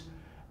 Use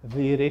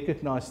the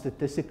recognized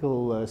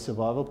statistical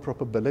survival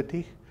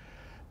probability,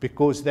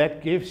 because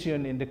that gives you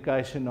an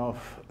indication of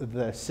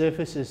the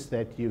surfaces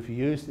that you've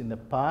used in the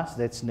past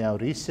that's now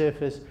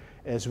resurfaced,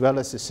 as well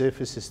as the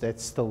surfaces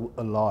that's still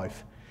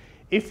alive.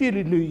 If you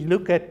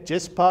look at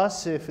just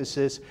past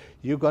surfaces,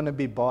 you're going to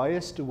be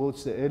biased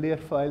towards the earlier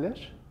failures.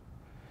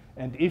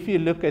 And if you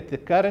look at the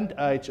current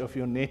age of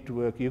your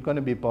network, you're going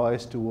to be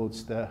biased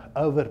towards the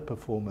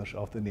overperformers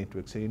of the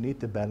network. So you need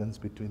the balance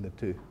between the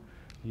two.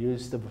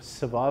 Use the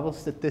survival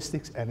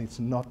statistics, and it's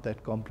not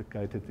that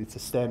complicated. It's a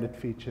standard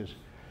feature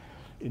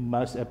in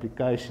most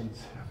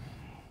applications.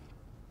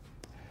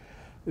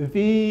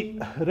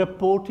 The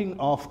reporting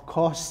of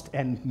cost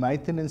and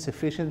maintenance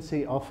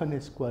efficiency often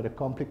is quite a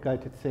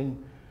complicated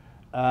thing.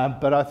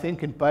 But I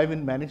think in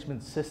pavement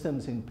management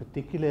systems in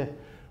particular,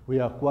 we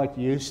are quite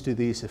used to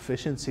these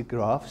efficiency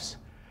graphs.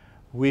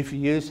 We've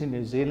used in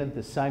New Zealand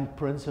the same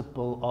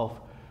principle of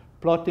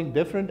plotting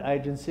different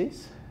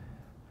agencies,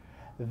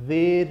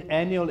 their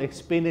annual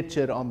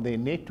expenditure on their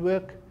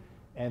network,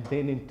 and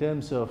then in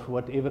terms of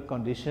whatever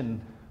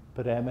condition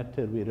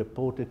parameter we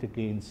reported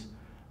against,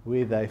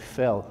 where they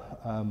fell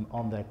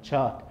on that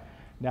chart.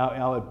 Now,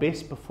 our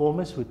best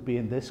performance would be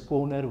in this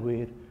corner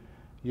where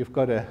you've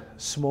got a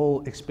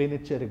small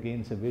expenditure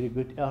against a very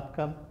good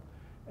outcome.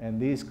 And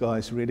these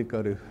guys really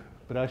got to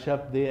brush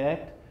up their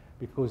act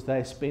because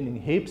they're spending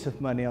heaps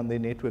of money on their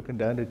network and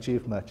don't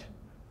achieve much,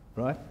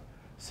 right?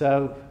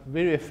 So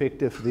very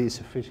effective, these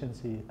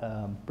efficiency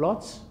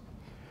plots.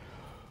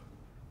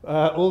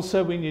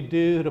 Also, when you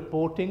do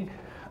reporting,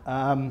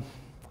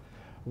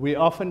 we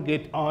often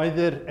get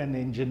either an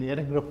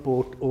engineering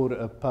report or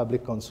a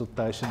public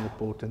consultation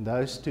report, and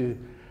those two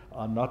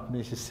are not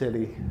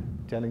necessarily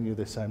telling you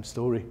the same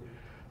story.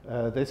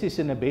 This is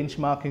in a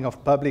benchmarking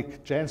of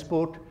public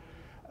transport,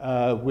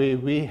 where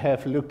we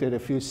have looked at a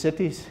few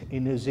cities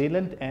in New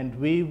Zealand, and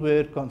we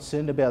were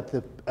concerned about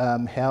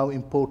how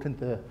important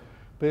the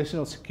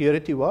personal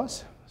security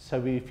was. So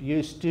we've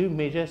used two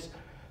measures.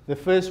 The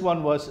first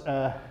one was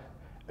a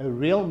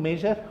real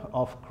measure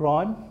of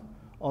crime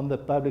on the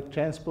public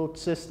transport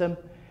system,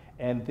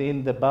 and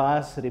then the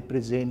bars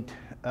represent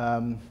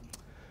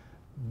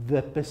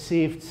the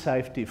perceived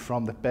safety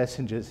from the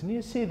passengers. And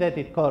you see that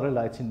it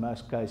correlates in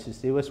most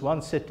cases. There was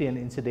one city, and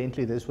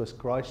incidentally this was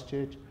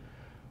Christchurch,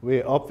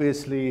 where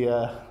obviously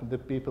the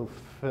people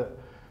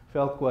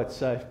felt quite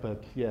safe,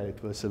 but yeah,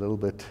 it was a little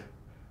bit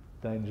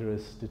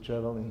dangerous to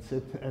travel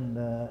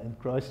in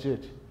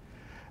Christchurch.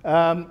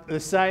 The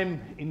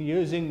same in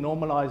using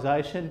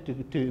normalization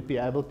to be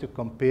able to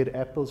compare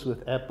apples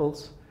with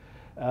apples.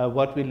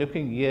 What we're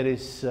looking here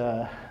is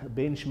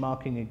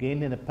benchmarking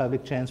again in a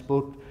public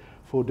transport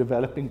for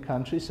developing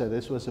countries. So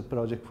this was a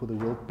project for the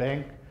World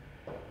Bank.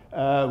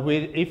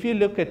 Where if you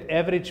look at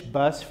average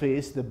bus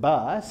fares, the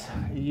bars,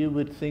 you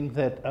would think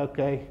that,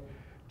 okay,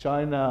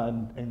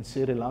 China and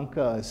Sri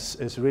Lanka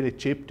is really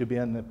cheap to be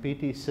on the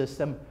PT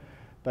system.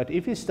 But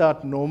if you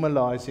start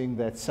normalizing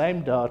that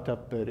same data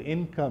per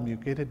income, you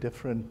get a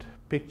different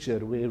picture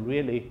where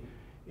really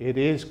it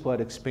is quite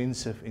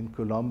expensive in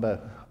Colombo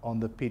on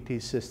the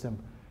PT system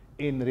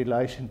in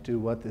relation to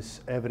what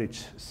this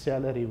average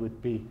salary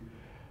would be.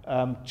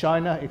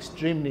 China,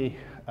 extremely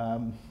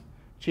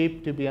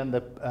cheap to be on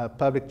the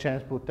public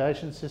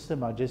transportation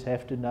system. I just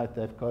have to note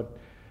they've got,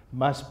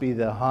 must be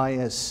the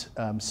highest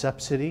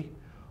subsidy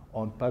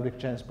on public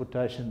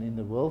transportation in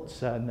the world,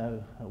 so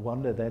no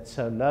wonder that's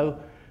so low.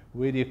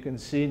 Where you can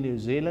see New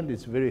Zealand,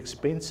 it's very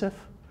expensive.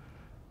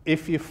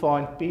 If you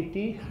find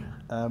PT,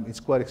 it's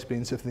quite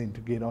expensive then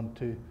to get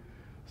onto,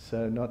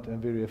 so not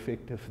very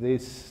effective.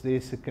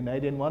 There's a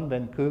Canadian one,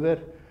 Vancouver,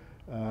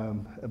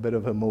 a bit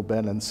of a more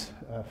balanced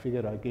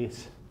figure, I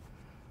guess.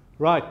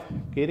 Right,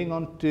 getting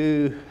on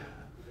to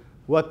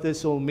what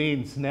this all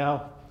means.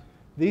 Now,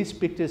 these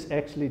pictures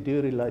actually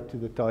do relate to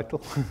the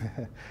title.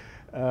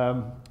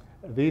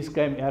 These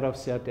came out of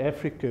South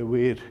Africa,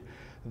 where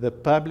the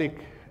public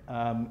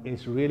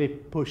is really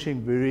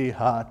pushing very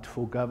hard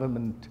for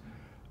government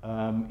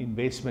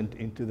investment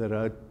into the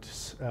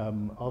roads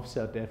of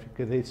South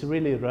Africa. There's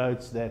really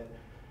roads that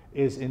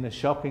is in a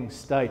shocking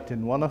state,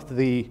 and one of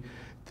the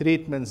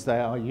treatments they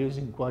are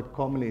using quite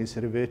commonly is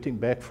reverting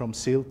back from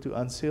sealed to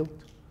unsealed.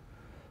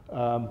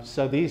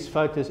 So these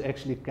photos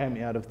actually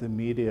came out of the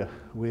media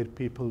where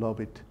people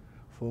lobbied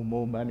for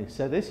more money.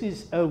 So this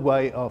is a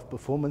way of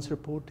performance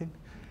reporting,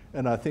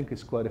 and I think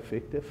it's quite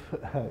effective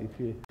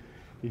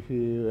if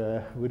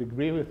you would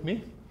agree with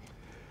me.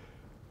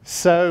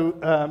 So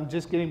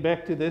just getting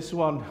back to this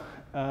one,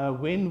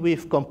 when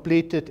we've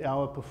completed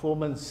our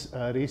performance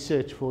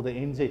research for the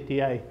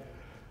NZTA,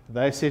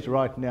 they said,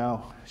 right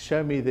now,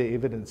 show me the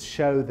evidence,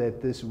 show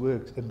that this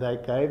works. And they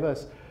gave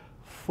us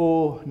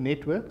 4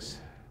 networks.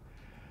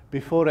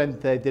 Beforehand,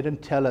 they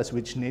didn't tell us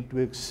which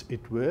networks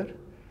it were.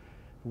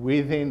 We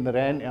then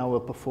ran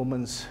our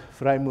performance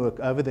framework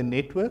over the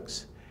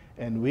networks,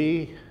 and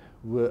we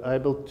were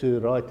able to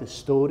write a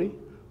story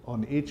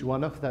on each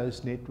one of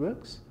those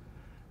networks.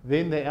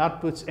 Then the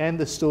outputs and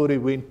the story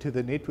went to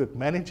the network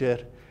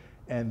manager,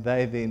 and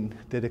they then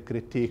did a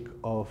critique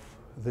of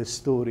the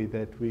story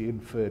that we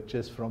inferred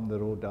just from the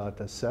raw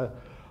data. So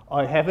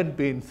I haven't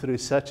been through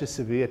such a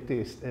severe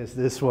test as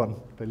this one,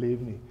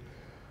 believe me.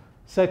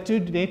 So 2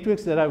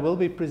 networks that I will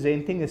be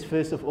presenting is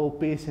first of all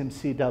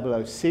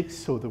PSMC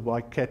 006, or the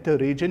Waikato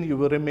region. You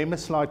will remember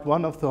slide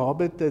 1 of the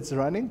Hobbit that's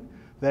running.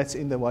 That's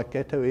in the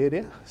Waikato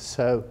area.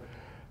 So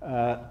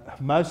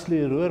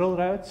mostly rural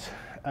roads.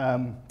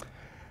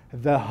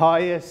 The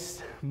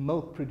highest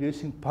milk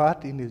producing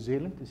part in New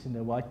Zealand is in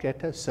the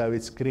Waikato, so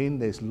it's green,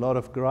 there's a lot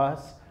of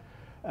grass,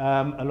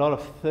 a lot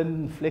of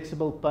thin,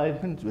 flexible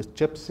pavement with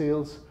chip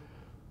seals,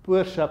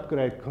 poor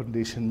subgrade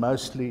condition,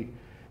 mostly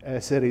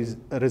as a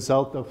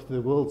result of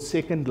the world's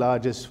second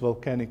largest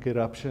volcanic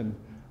eruption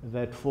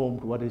that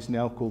formed what is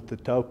now called the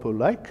Taupo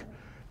Lake.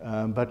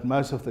 But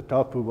most of the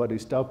Taupo, what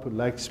is Taupo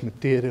Lake's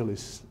material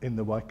is in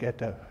the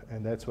Waikato,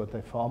 and that's what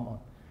they farm on.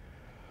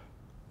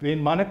 In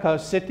Manukau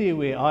City,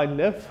 where I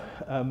live,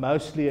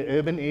 mostly an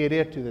urban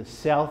area to the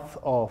south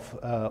of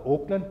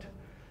Auckland,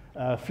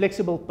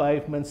 flexible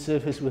pavement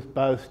surface with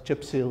both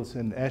chip seals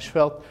and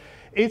asphalt.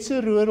 It's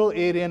a rural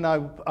area and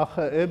an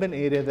urban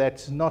area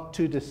that's not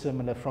too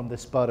dissimilar from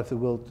this part of the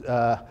world,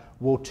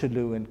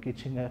 Waterloo and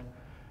Kitchener.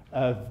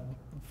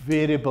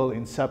 Variable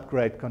in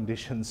subgrade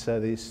conditions, so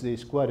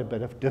there's quite a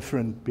bit of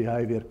different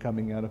behavior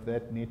coming out of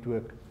that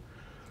network.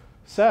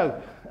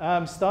 So,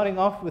 starting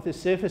off with the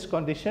surface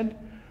condition,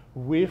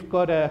 we've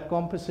got a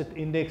composite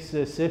index,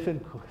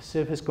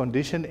 surface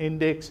condition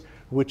index,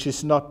 which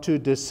is not too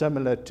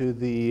dissimilar to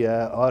the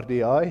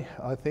RDI,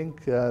 I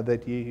think,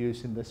 that you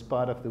use in this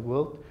part of the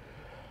world.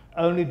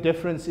 Only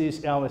difference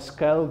is our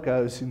scale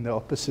goes in the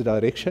opposite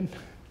direction.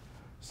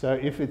 So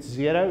if it's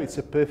 0, it's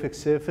a perfect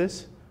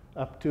surface.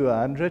 Up to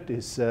 100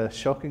 is a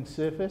shocking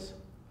surface.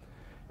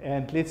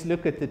 And let's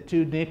look at the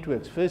two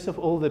networks. First of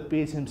all, the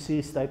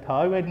PSMC State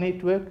Highway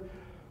Network.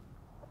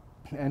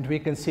 And we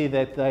can see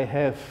that they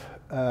have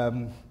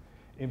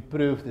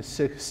improved the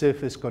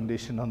surface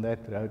condition on that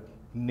road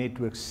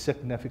network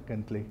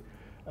significantly.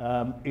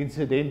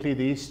 Incidentally,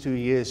 these 2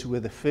 years were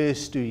the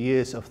first 2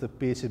 years of the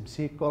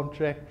PSMC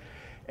contract,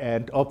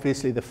 and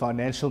obviously the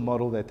financial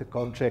model that the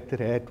contractor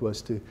had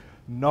was to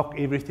knock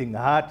everything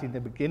hard in the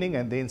beginning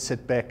and then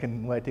sit back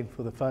and waiting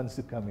for the funds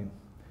to come in.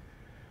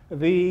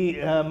 The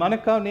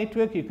Manukau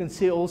network, you can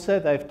see also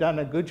they've done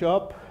a good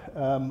job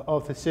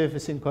of the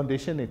surfacing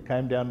condition. It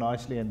came down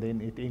nicely and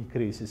then it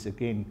increases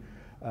again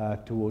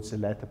towards the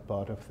latter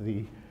part of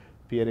the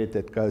period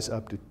that goes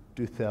up to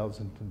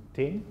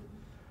 2010.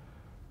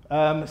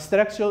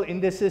 Structural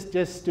indices,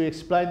 just to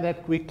explain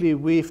that quickly,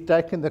 we've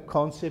taken the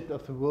concept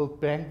of the World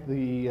Bank,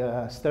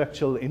 the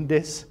structural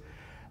index,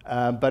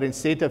 but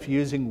instead of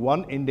using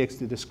one index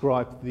to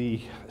describe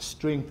the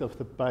strength of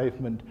the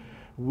pavement,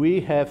 we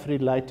have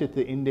related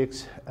the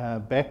index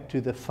back to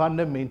the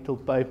fundamental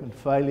pavement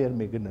failure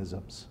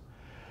mechanisms.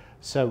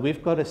 So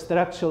we've got a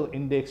structural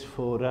index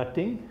for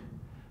rutting,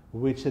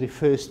 which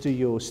refers to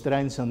your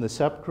strains on the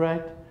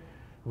subgrade.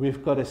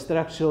 We've got a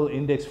structural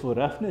index for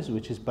roughness,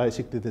 which is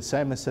basically the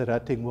same as a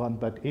rutting one,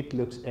 but it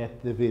looks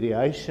at the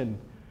variation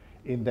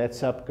in that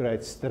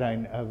subgrade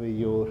strain over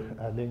your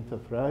length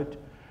of road.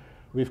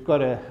 We've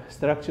got a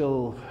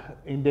structural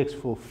index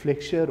for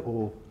flexure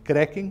or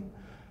cracking,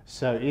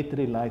 so it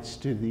relates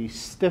to the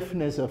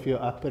stiffness of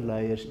your upper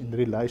layers in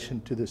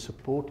relation to the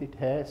support it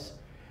has.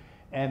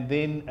 And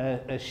then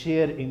a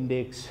shear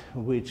index,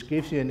 which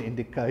gives you an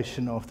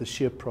indication of the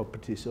shear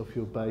properties of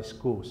your base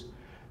course.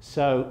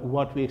 So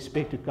what we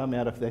expect to come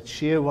out of that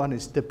shear one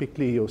is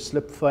typically your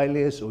slip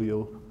failures or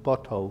your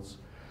potholes.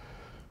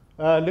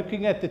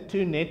 Looking at the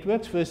two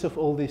networks, first of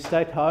all, the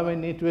State Highway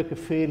Network, a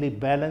fairly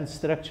balanced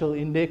structural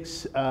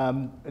index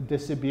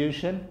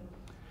distribution.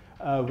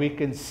 We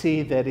can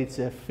see that it's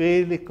a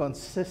fairly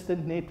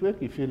consistent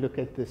network if you look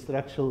at the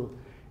structural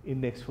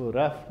index for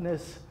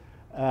roughness,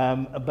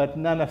 but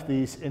none of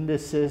these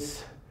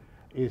indices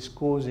is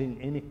causing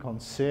any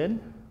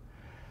concern.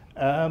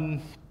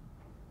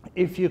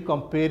 If you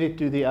compare it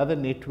to the other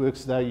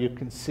networks, though, you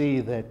can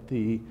see that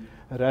the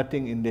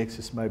rutting index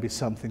is maybe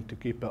something to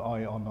keep an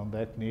eye on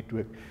that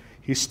network.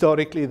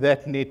 Historically,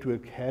 that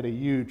network had a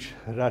huge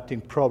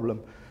rutting problem,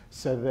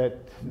 so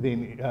that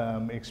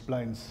then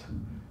explains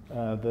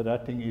the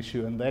rutting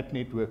issue in that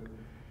network.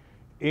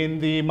 In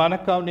the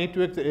Manukau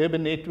network, the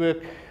urban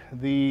network,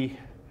 the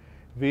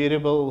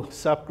variable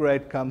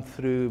subgrade come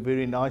through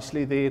very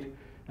nicely there,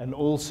 and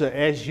also,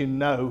 as you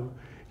know,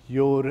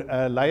 your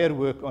layer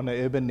work on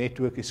an urban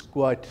network is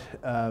quite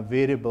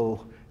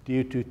variable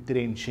due to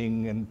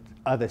trenching and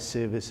other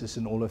services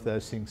and all of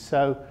those things.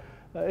 So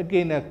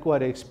again,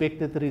 quite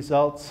expected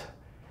results.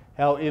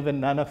 However,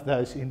 none of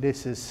those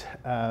indices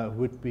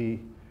would be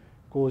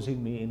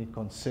causing me any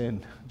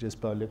concern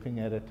just by looking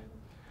at it.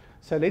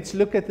 So let's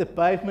look at the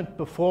pavement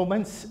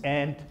performance,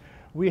 and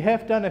we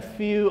have done a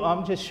few.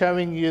 I'm just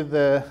showing you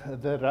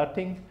the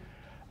rutting.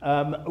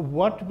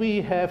 What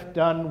we have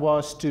done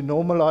was to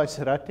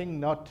normalize rutting,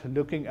 not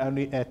looking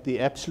only at the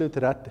absolute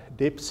rut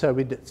depth. So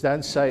we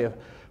don't say a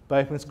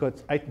pavement's got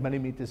 8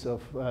 millimeters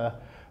of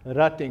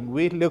rutting.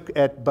 We look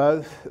at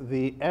both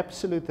the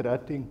absolute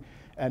rutting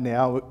and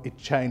how it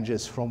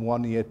changes from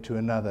one year to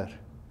another.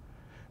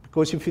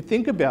 Because if you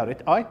think about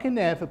it, I can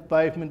have a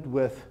pavement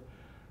with,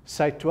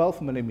 say,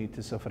 12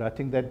 millimeters of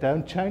rutting that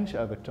don't change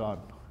over time.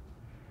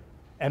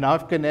 And I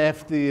can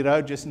have the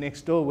road just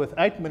next door with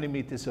 8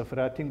 millimeters of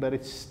rutting, but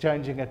it's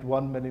changing at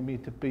 1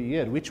 millimeter per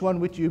year. Which one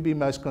would you be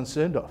most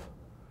concerned of?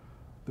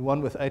 the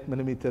one with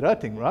 8mm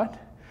rutting, right?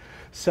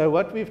 So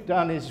what we've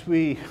done is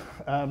we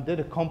did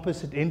a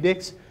composite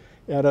index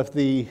out of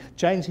the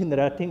change in the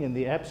rutting, and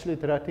the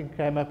absolute rutting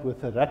came up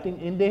with a rutting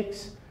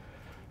index.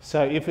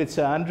 So if it's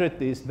 100,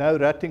 there's no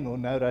rutting or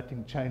no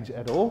rutting change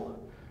at all.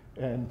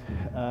 And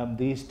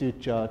these two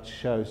charts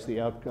shows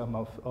the outcome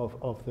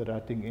of the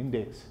rutting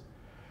index.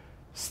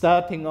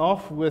 Starting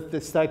off with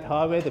the state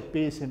highway, the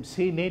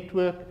PSMC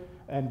network,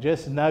 and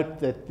just note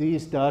that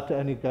these data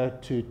only go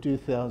to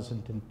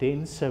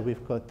 2010, so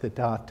we've got the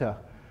data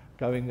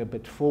going a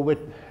bit forward.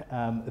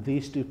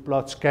 These two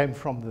plots came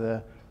from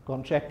the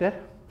contractor,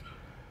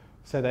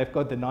 so they've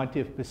got the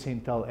 90th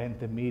percentile and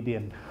the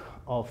median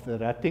of the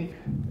rutting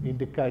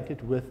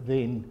indicated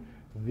within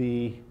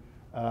the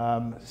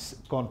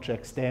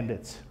contract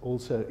standards,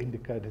 also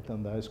indicated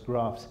on those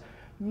graphs.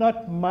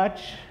 Not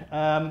much.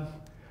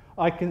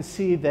 I can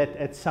see that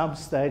at some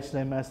stage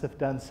they must have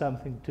done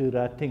something to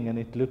rutting, and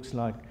it looks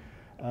like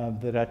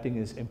the rutting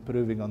is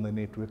improving on the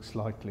network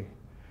slightly.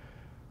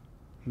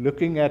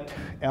 Looking at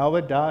our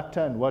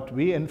data and what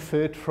we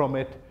inferred from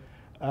it,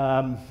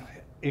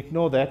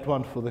 ignore that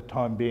one for the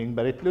time being,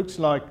 but it looks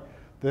like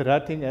the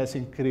rutting has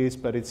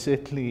increased, but it's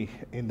certainly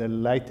in the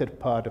later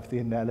part of the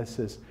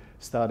analysis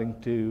starting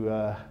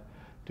to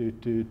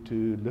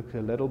look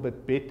a little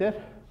bit better.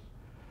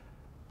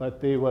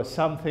 But there was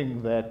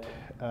something that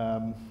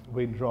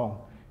went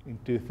wrong in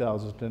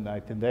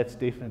 2008, and that's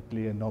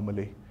definitely an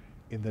anomaly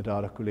in the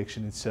data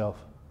collection itself.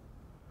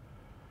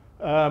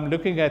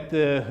 Looking at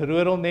the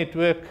rural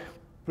network,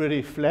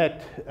 pretty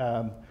flat,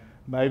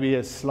 maybe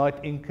a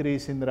slight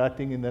increase in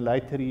rutting in the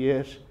later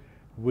years,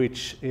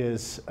 which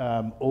is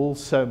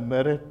also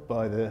mirrored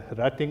by the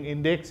rutting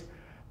index,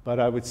 but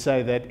I would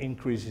say that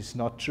increase is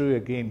not true.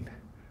 Again,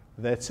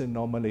 that's an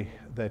anomaly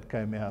that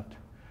came out.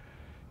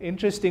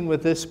 Interesting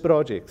with this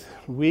project,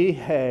 we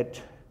had,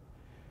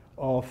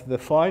 of the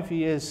 5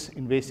 years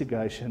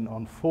investigation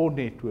on 4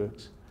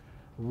 networks,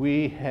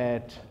 we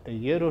had a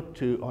year or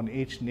 2 on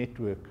each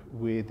network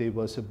where there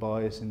was a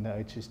bias in the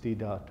HSD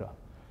data.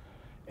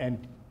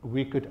 And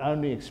we could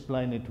only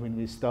explain it when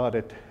we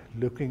started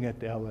looking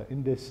at our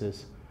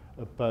indices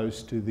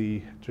opposed to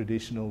the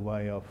traditional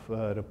way of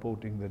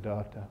reporting the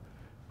data.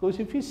 Because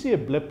if you see a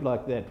blip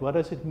like that, what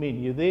does it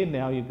mean? You're there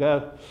now, you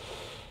go,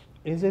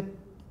 is it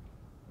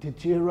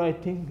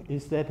deteriorating?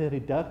 Is that a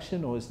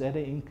reduction or is that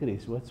an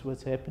increase?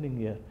 What's happening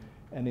here?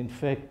 And in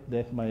fact,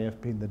 that may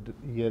have been the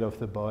year of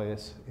the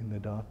bias in the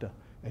data,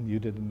 and you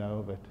didn't know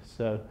of it.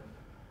 So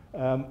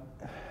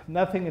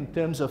nothing in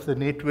terms of the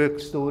network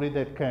story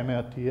that came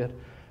out here,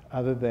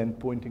 other than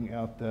pointing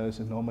out those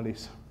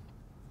anomalies.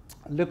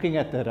 Looking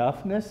at the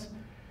roughness,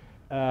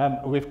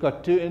 we've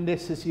got 2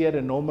 indices here,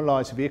 the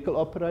normalized vehicle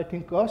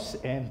operating costs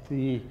and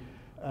the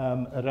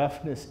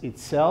roughness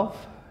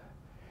itself.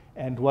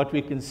 And what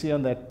we can see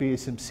on that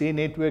PSMC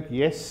network,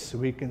 yes,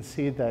 we can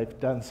see they've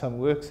done some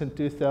works in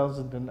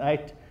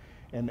 2008,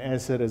 and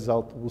as a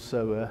result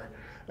also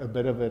a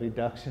bit of a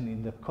reduction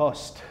in the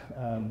cost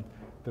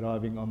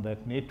driving on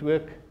that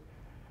network.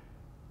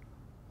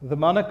 The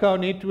Monaco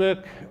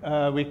network,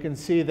 we can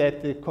see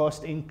that the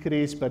cost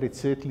increased, but it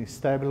certainly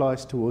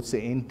stabilized towards the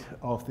end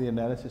of the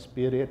analysis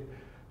period.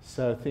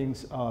 So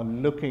things are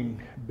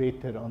looking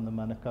better on the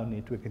Monaco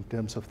network in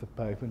terms of the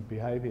pavement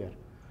behavior.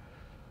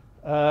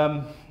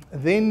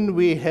 Then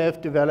we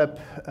have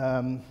developed,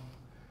 and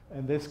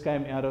this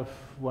came out of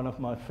one of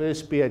my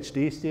first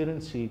Ph.D.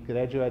 students. She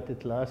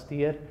graduated last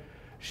year.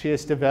 She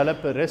has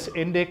developed a risk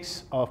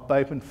index of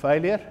pavement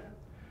failure,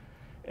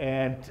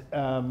 and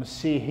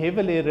she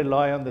heavily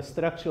relied on the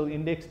structural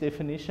index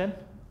definition,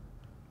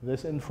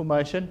 this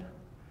information,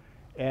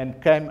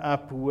 and came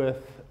up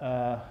with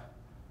a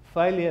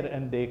failure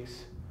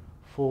index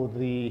for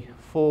the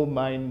 4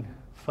 main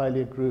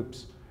failure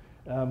groups.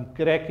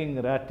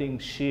 Cracking, rutting,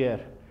 shear,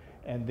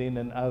 and then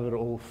an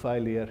overall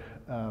failure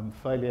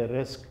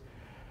risk.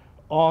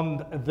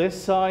 On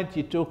this side,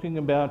 you're talking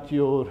about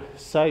your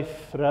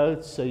safe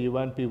roads, so you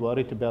won't be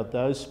worried about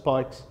those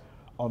spikes.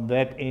 On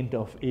that end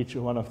of each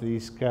one of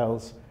these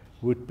scales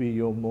would be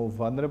your more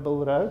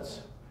vulnerable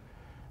roads.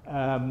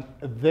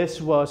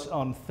 This was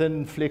on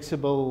thin,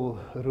 flexible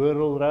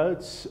rural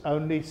roads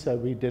only, so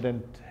we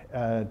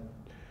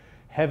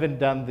haven't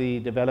done the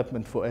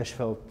development for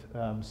asphalt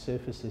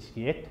surfaces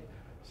yet.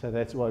 So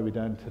that's why we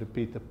don't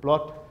repeat the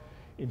plot.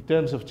 In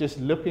terms of just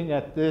looking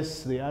at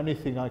this, the only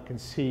thing I can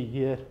see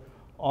here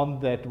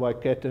on that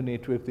Waikato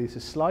network, there's a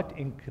slight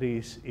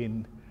increase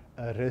in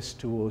risk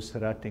towards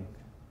rutting.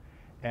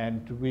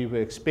 And we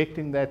were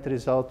expecting that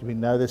result. We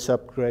know the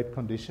subgrade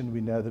condition,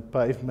 we know the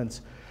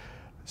pavements.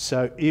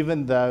 So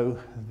even though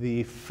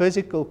the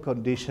physical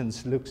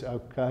conditions looks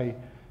okay,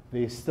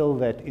 there's still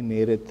that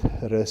inherent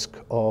risk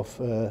of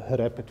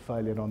rapid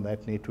failure on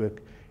that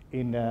network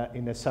in a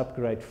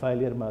subgrade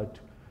failure mode.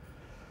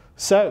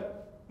 So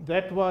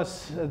that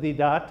was the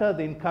data.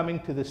 Then coming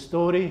to the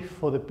story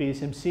for the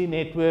PSMC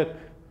network,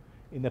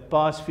 in the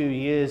past few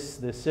years,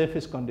 the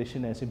surface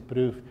condition has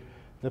improved,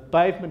 the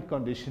pavement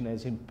condition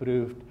has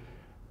improved,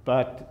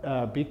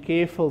 but be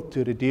careful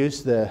to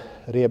reduce the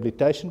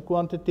rehabilitation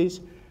quantities,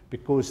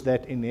 because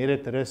that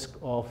inherent risk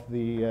of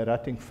the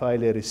rutting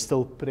failure is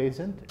still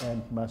present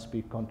and must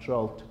be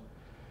controlled.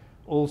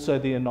 Also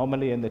the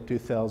anomaly in the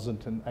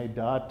 2008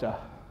 data.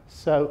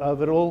 So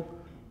overall,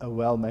 a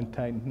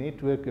well-maintained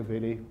network, a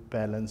very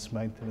balanced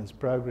maintenance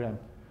program.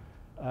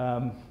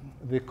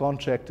 The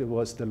contractor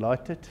was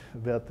delighted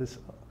about this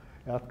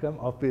outcome,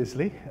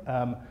 obviously,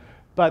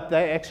 but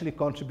they actually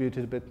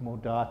contributed a bit more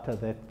data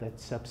that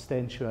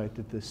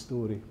substantiated the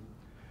story.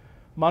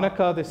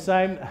 Monaco, the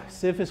same,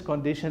 surface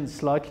conditions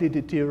slightly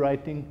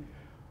deteriorating,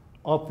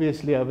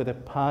 obviously over the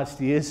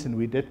past years, and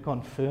we did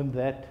confirm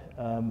that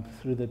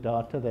through the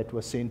data that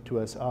was sent to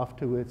us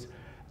afterwards.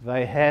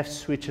 They have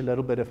switched a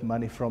little bit of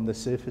money from the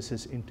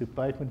surfaces into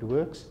pavement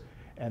works,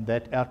 and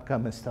that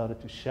outcome has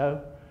started to show.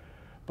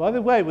 By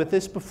the way, with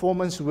this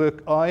performance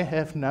work, I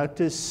have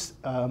noticed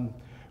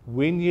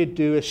when you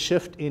do a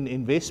shift in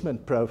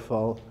investment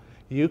profile,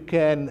 you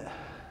can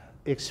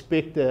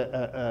expect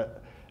a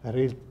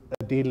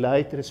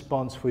delayed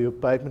response for your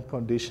pavement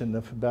condition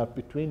of about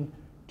between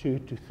 2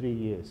 to 3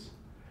 years.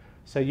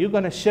 So you're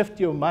going to shift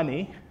your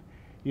money.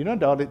 You're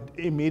not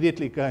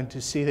immediately going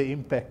to see the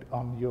impact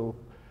on your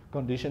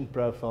condition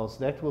profiles.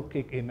 That will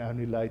kick in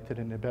only later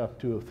in about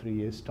 2 or 3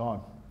 years'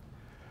 time.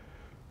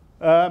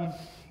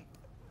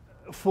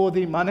 For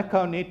the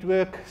Monaco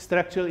network,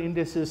 structural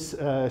indices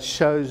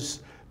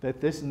shows that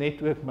this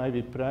network may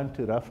be prone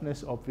to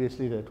roughness.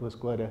 Obviously, that was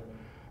quite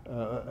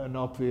an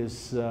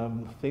obvious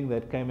thing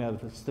that came out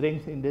of the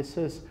strength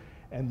indices,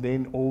 and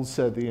then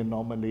also the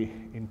anomaly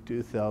in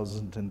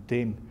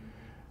 2010.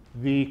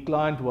 The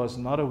client was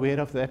not aware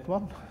of that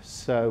one,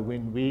 so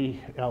when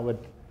our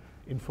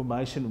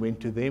information went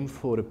to them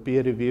for a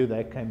peer review,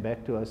 they came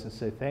back to us and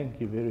said, thank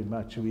you very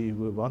much. We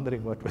were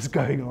wondering what was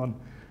going on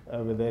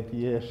over that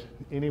year.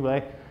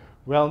 Anyway,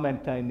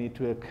 well-maintained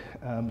network,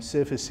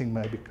 surfacing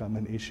may become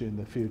an issue in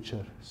the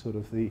future, sort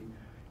of the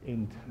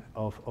end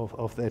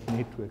of that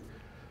network.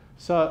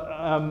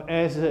 So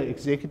as an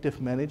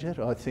executive manager,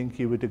 I think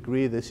you would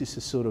agree this is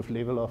the sort of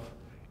level of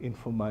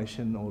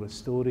information or a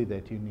story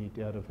that you need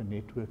out of a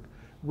network,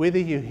 whether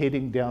you're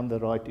heading down the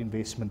right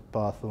investment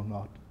path or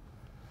not.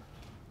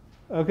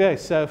 Okay,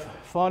 so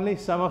finally,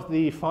 some of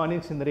the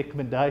findings and the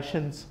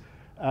recommendations,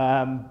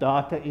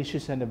 data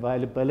issues and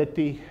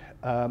availability.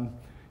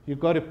 You've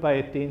got to pay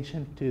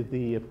attention to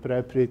the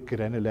appropriate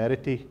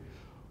granularity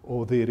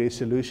or the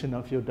resolution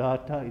of your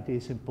data. It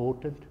is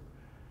important.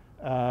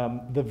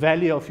 The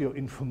value of your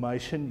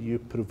information you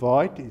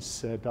provide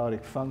is a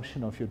direct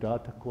function of your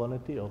data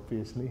quality,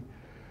 obviously.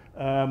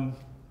 I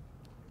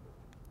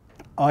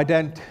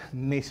don't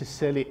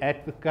necessarily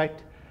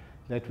advocate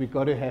that we've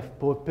got to have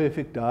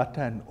perfect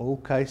data in all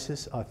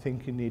cases. I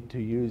think you need to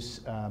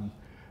use a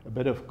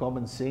bit of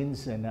common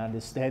sense and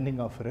understanding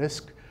of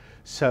risk.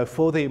 So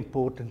for the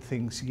important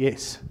things,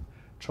 yes,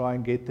 try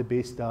and get the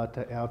best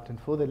data out. And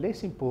for the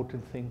less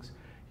important things,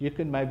 you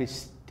can maybe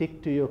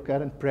stick to your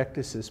current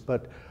practices.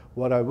 But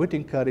what I would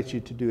encourage you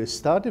to do is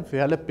start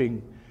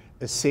developing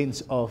a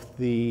sense of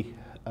the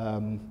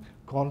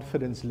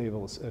confidence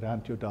levels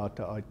around your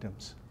data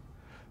items,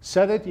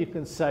 so that you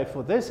can say,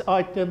 for this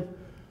item,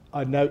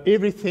 I know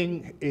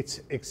everything, it's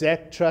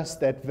exact, trust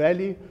that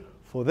value.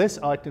 For this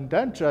item,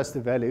 don't trust the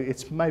value,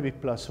 it's maybe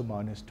plus or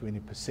minus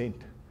 20%.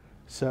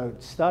 So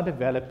start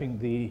developing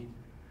the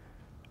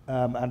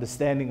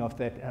understanding of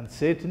that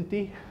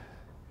uncertainty.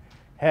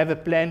 Have a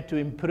plan to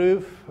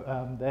improve.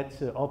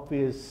 That's an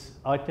obvious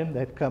item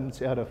that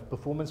comes out of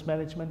performance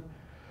management.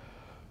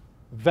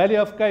 Value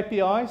of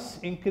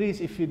KPIs,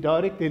 increase if you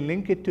directly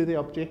link it to the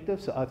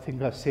objectives. I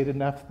think I've said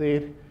enough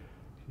there.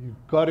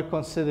 You've got to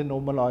consider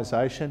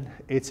normalization.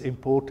 It's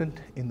important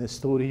in the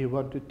story you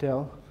want to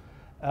tell.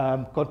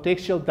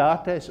 Contextual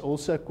data is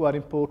also quite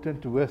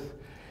important with,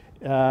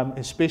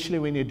 especially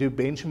when you do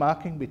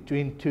benchmarking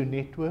between two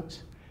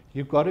networks.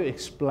 You've got to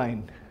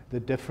explain the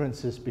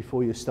differences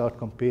before you start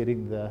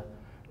comparing the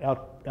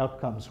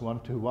outcomes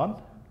one-to-one.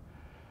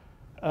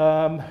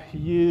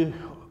 You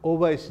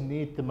always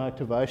need the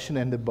motivation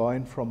and the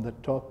buy-in from the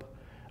top.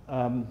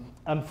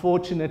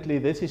 Unfortunately,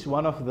 this is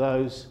one of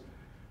those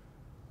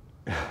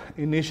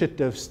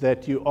initiatives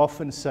that you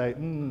often say,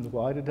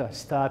 why did I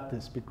start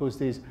this? Because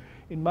there's,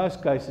 in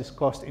most cases,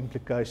 cost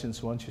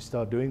implications once you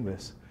start doing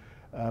this,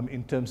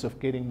 in terms of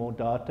getting more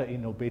data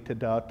in or better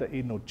data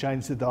in or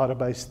change the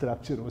database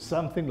structure or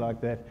something like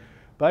that.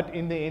 But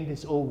in the end,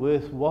 it's all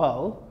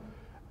worthwhile.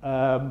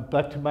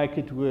 But to make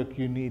it work,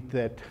 you need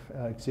that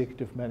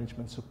executive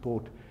management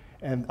support.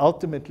 And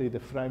ultimately, the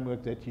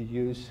framework that you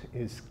use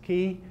is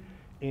key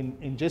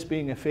in just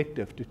being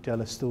effective to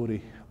tell a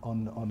story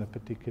on a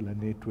particular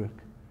network.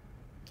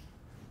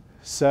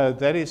 So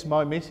that is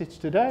my message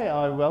today.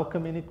 I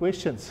welcome any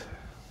questions.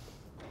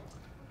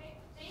 Okay,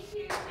 thank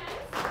you, Theuns.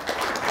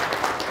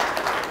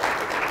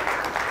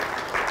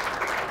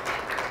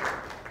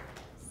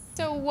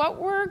 So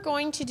what we're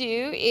going to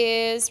do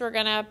is we're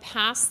going to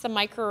pass the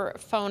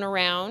microphone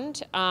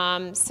around.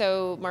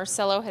 So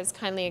Marcelo has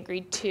kindly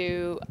agreed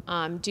to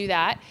do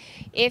that.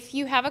 If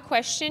you have a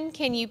question,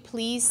 can you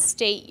please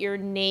state your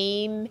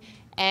name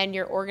and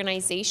your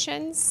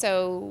organization,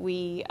 so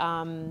we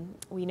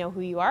know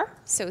who you are.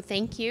 So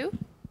thank you.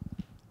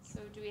 So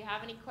do we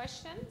have any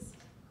questions?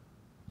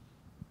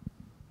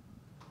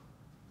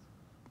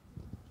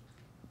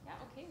 Yeah,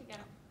 okay, we got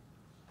it.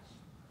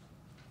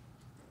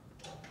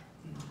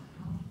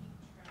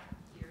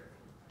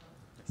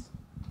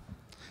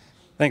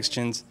 Thanks,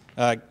 Chins.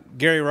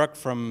 Gary Ruck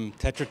from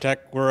Tetra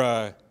Tech. We're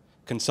a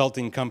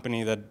consulting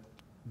company that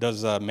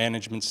does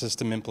management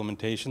system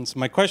implementations.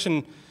 My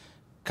question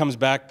comes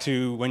back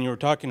to when you were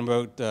talking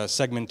about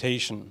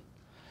segmentation.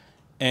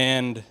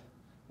 And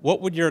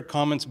what would your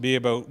comments be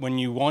about when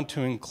you want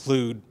to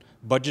include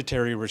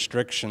budgetary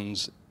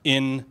restrictions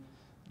in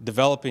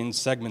developing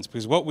segments?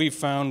 Because what we've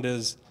found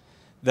is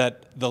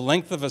that the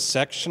length of a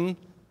section,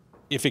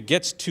 if it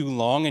gets too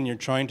long and you're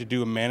trying to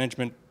do a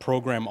management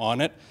program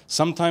on it,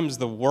 sometimes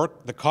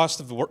the cost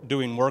of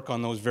doing work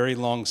on those very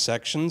long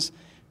sections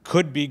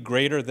could be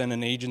greater than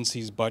an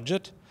agency's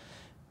budget.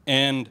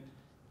 And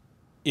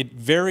it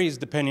varies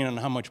depending on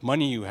how much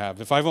money you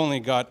have. If I've only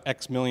got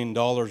X million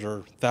dollars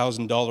or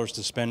 $1,000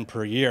 to spend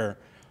per year,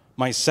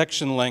 my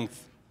section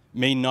length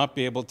may not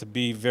be able to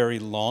be very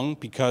long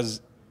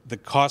because the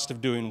cost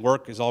of doing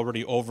work is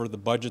already over the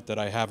budget that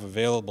I have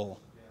available.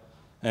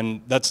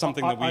 And that's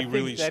something that we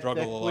really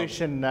struggle a lot with. That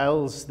question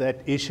nails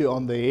that issue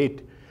on the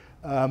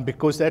head,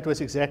 because that was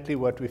exactly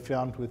what we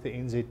found with the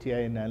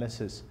NZTA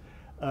analysis.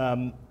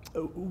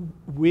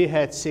 We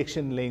had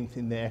section length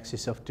in the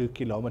excess of 2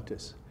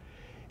 kilometers.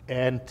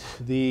 And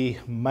the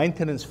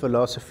maintenance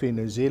philosophy in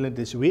New Zealand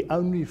is we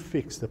only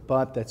fix the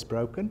part that's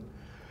broken.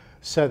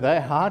 So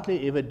they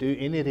hardly ever do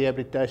any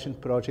rehabilitation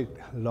project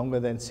longer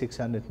than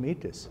 600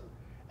 meters.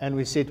 And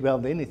we said, well,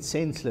 then it's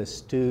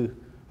senseless to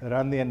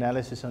run the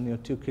analysis on your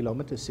 2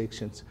 kilometer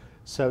sections.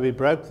 So we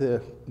broke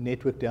the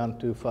network down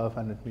to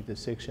 500 meter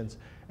sections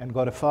and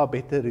got a far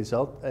better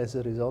result as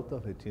a result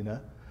of it, you know.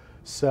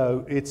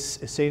 So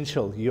it's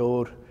essential.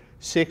 Your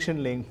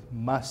section length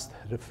must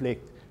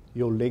reflect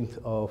your length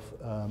of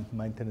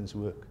maintenance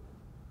work.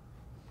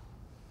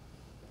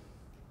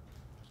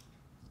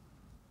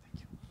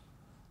 Thank you.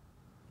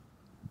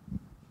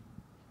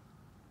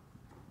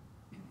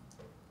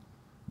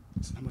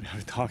 Somebody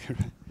have to talk,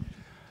 right?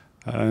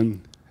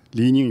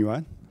 Li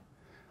Ningyuan,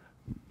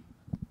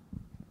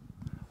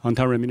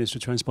 Ontario Ministry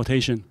of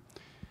Transportation.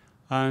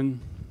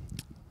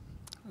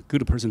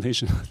 Good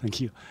presentation,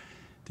 thank you.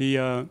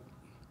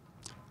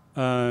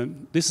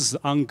 This is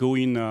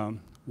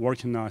ongoing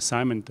working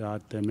assignment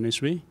at the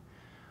ministry,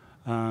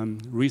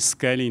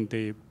 rescaling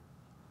the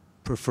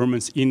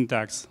performance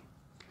index.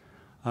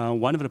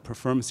 One of the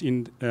performance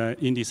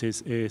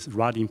indices is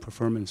riding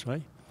performance,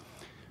 right?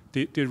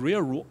 The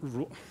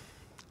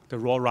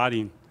raw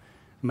riding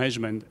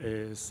measurement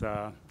is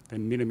the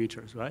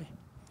millimeters, right?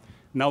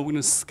 Now we're going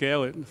to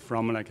scale it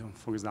from, like,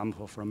 for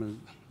example,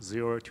 from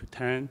 0 to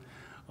 10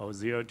 or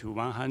 0 to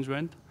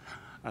 100,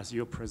 as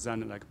you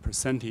present, like,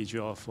 percentage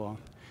of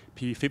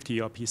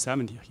P50 or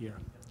P70 here.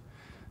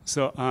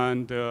 So,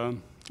 and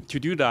to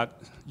do that,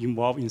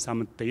 involve in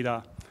some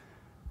data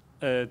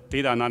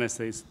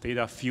analysis,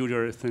 data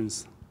filter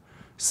things.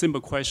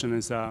 Simple question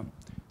is, in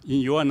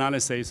your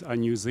analysis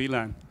on New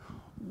Zealand,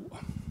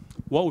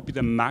 what would be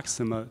the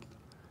maximum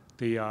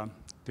the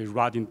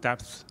riding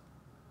depth?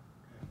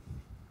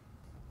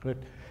 Good.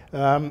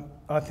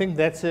 I think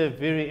that's a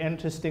very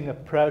interesting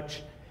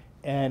approach,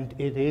 and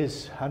it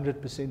is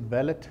 100%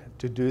 valid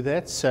to do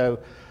that. So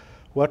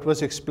what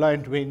was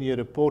explained when you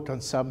report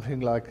on something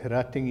like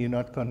rutting, you're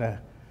not going to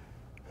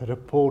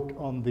report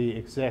on the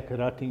exact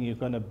rutting. You're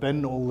going to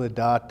bin all the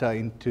data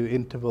into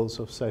intervals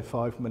of, say,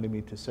 5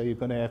 millimeters. So you're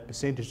going to have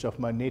percentage of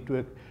my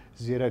network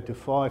 0 to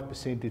 5,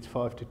 percentage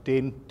 5 to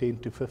 10, 10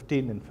 to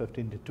 15, and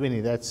 15 to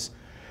 20. That's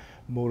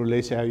more or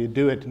less how you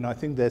do it, and I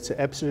think that's an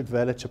absolute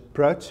valid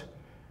approach.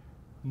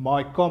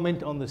 My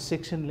comment on the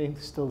section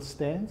length still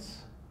stands,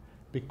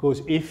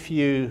 because if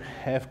you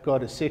have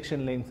got a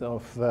section length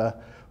of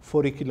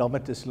 40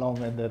 kilometers long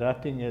and the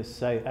rutting is,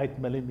 say, 8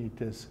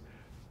 millimeters,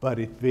 but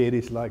it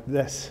varies like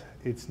this,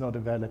 it's not a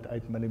valid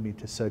 8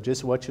 millimeters. So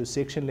just watch your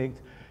section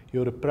length.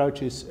 Your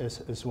approach is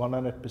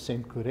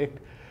 100% correct.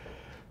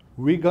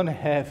 We're going to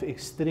have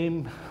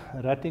extreme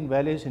rutting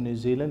values in New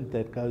Zealand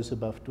that goes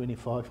above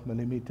 25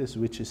 millimeters,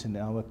 which is in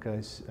our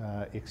case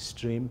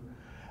extreme.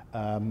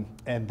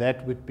 And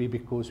that would be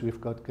because we've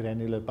got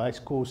granular base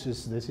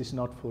courses. This is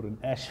not for an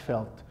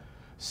asphalt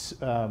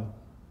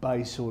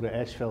base or an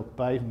asphalt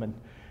pavement,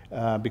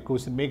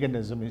 because the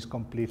mechanism is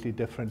completely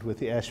different. With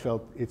the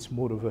asphalt, it's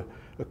more of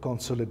a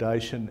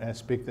consolidation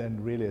aspect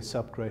than really a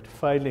subgrade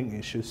failing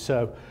issue.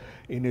 So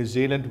in New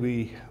Zealand,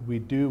 we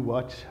do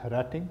watch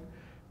rutting,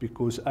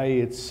 because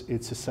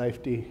it's a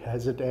safety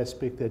hazard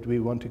aspect that we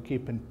want to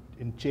keep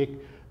in check,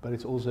 but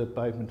it's also a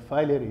pavement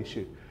failure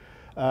issue.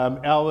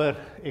 Our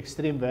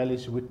extreme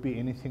values would be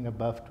anything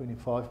above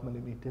 25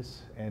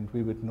 millimeters, and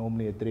we would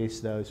normally address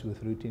those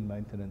with routine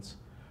maintenance.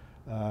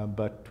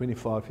 But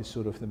 25 is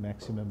sort of the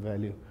maximum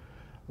value.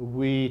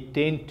 We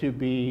tend to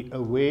be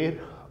aware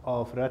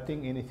of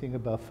rutting anything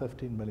above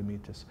 15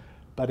 millimeters,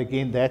 But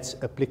again, that's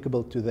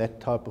applicable to that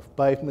type of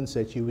pavements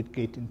that you would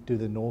get into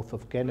the north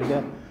of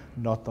Canada,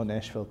 not on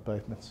asphalt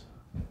pavements.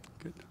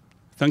 Good.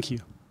 Thank you.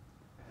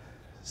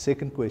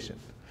 Second question.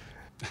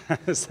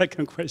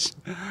 Second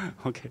question.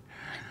 Okay.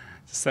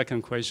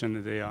 Second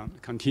question, they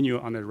continue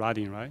on the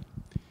routing, right?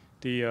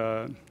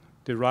 The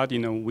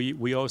routing,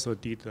 we also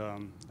did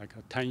like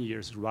a 10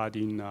 years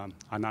routing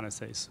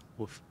analysis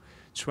of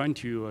trying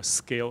to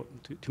scale,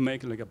 to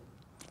make like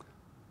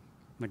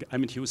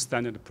MTU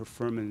standard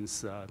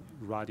performance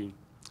routing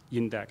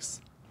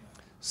index.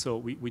 So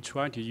we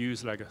try to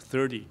use like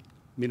 30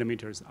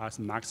 millimeters as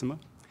maximum.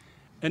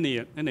 Any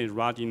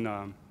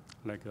routing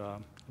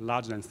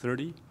larger than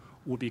 30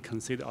 would be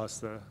considered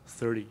as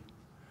 30,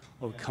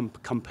 or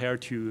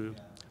compared to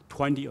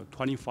 20 or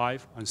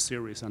 25 on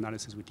series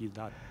analysis, we did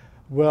that.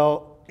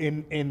 Well,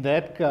 in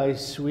that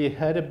case, we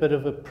had a bit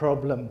of a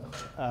problem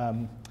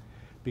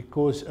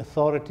because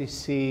authorities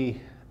see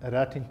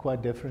routing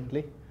quite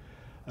differently.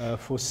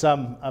 For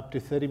some, up to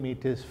 30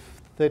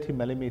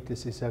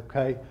 millimeters is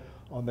okay.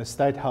 On the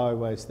state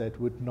highways, that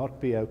would not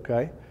be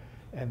okay.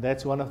 And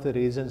that's one of the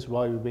reasons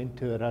why we went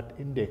to a RUT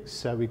index.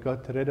 So we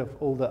got rid of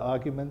all the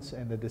arguments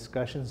and the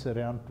discussions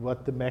around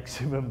what the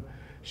maximum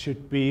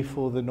should be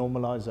for the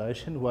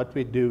normalization. What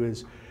we do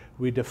is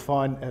we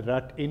define a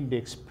RUT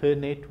index per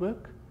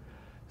network.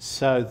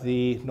 So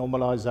the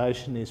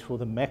normalization is for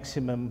the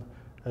maximum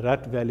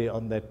RUT value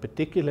on that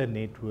particular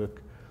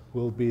network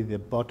will be the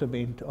bottom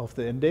end of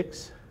the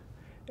index,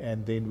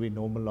 and then we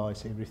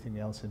normalize everything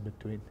else in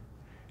between.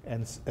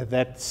 And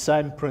that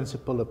same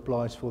principle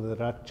applies for the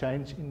RUT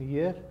change in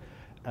here.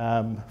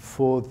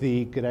 For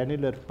the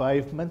granular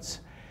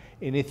pavements,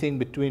 anything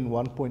between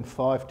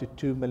 1.5 to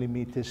 2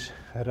 millimeters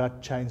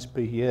RUT change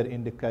per year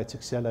indicates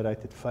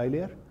accelerated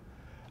failure.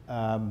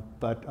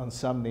 But on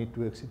some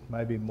networks, it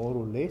may be more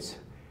or less.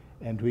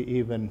 And we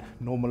even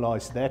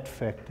normalize that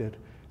factor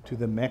to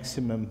the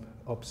maximum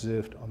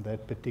observed on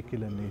that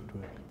particular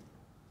network.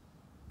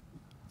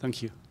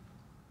 Thank you.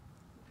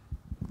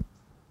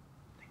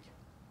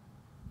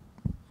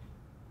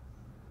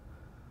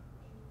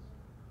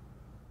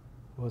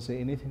 Was there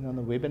anything on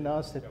the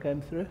webinars that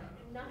came through?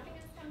 Nothing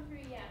has come through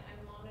yet.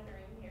 I'm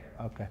monitoring here.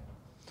 Okay.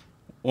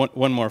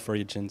 One more for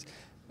you, Chins.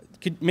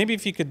 Maybe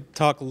if you could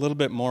talk a little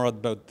bit more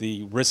about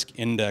the risk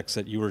index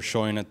that you were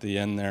showing at the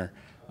end there.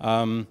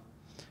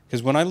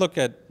 Because when I look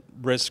at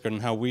risk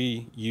and how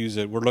we use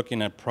it, we're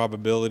looking at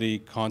probability,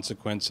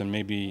 consequence, and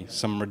maybe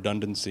some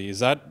redundancy. Is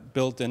that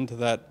built into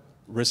that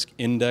risk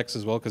index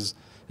as well? Because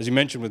as you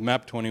mentioned with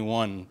MAP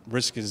 21,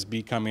 risk is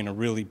becoming a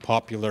really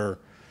popular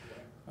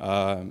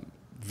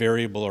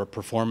variable or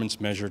performance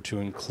measure to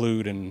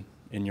include in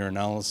your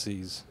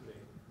analyses.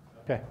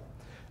 Okay.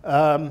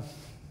 I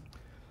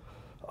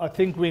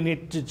think we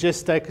need to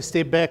just take a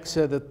step back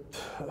so that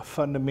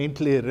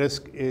fundamentally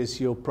risk is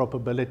your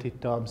probability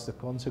times the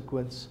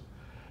consequence.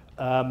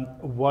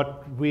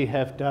 What we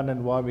have done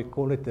and why we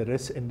call it the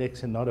risk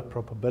index and not a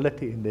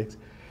probability index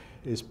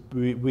is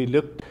we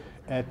looked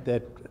at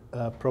that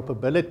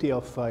probability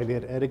of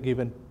failure at a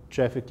given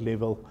traffic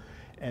level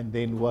and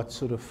then what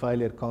sort of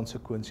failure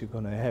consequence you're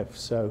going to have.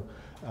 So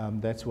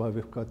that's why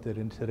we've got the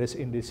risk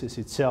indices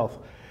itself.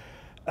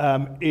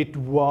 It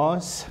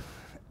was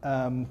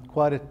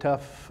quite a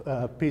tough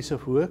piece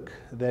of work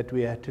that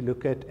we had to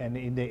look at, and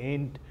in the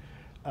end,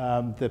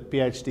 the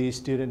PhD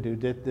student who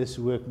did this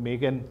work,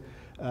 Megan,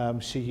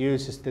 she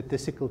uses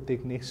statistical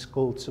techniques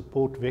called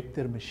support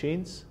vector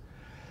machines.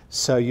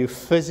 So you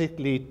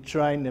physically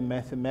train a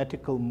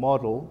mathematical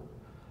model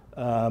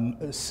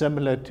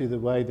similar to the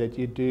way that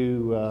you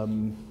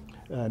do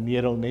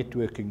neural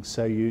networking.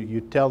 So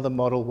you tell the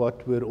model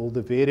what were all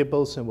the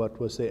variables and what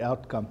was the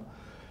outcome.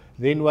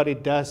 Then what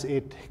it does,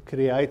 it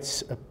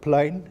creates a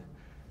plane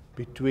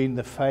between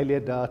the failure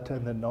data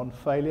and the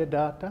non-failure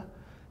data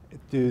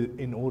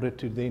in order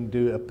to then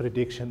do a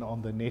prediction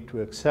on the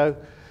network. So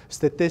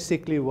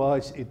statistically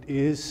wise, it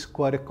is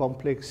quite a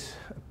complex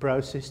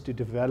process to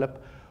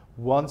develop.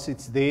 Once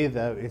it's there,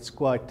 though, it's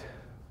quite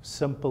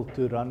simple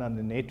to run on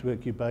the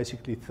network. You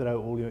basically throw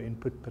all your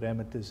input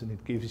parameters and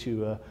it gives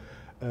you a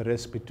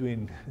risk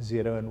between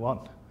 0 and 1.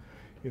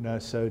 You know,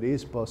 so it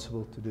is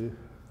possible to do.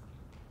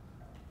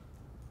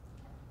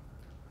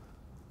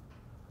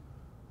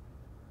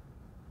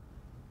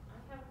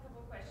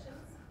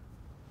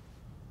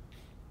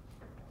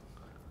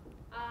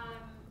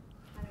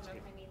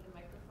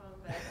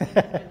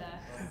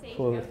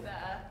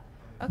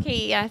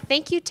 Okay,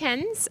 thank you,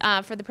 Theuns,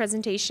 for the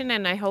presentation,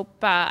 and I hope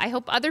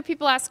other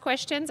people ask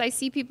questions. I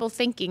see people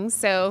thinking,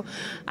 so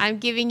I'm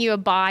giving you a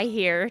bye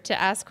here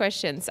to ask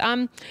questions.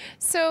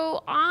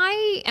 So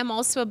I am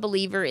also a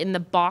believer in the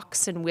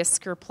box and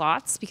whisker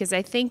plots because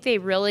I think they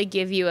really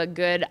give you a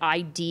good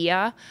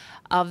idea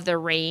of the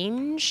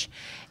range.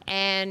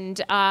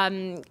 And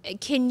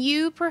can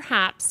you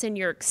perhaps, in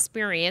your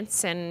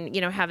experience and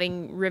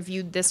having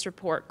reviewed this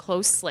report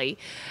closely,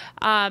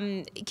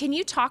 can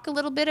you talk a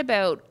little bit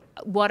about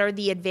what are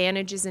the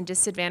advantages and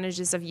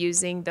disadvantages of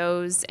using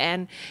those,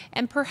 and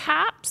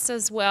perhaps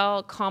as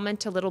well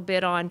comment a little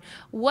bit on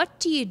what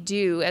do you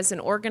do as an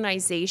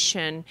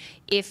organization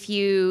if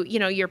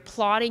you're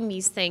plotting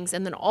these things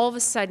and then all of a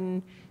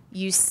sudden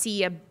you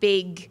see a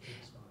big,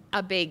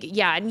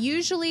 and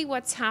usually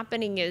what's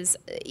happening is,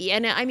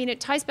 and I mean, it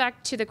ties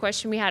back to the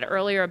question we had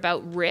earlier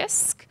about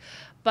risk,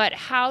 but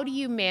how do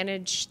you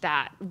manage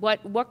that?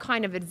 What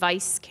kind of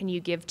advice can you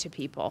give to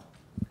people?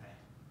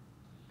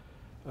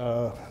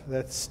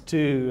 That's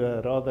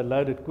two rather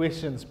loaded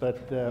questions, but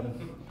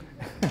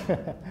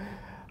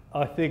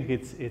I think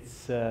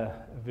it's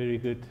very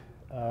good.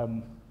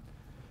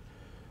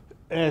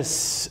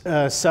 As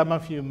some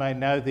of you may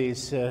know,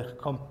 there's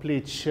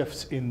complete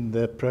shifts in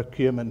the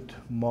procurement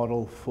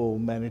model for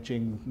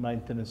managing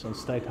maintenance on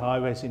state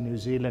highways in New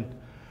Zealand,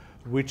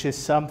 which is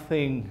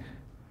something,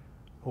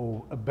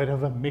 or a bit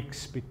of a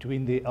mix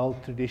between the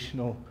old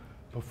traditional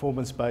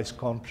performance-based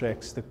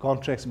contracts, the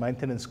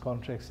maintenance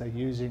contracts they're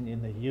using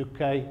in the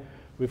UK.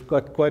 We've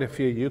got quite a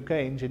few UK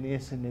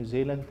engineers in New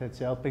Zealand that's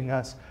helping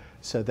us,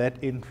 so that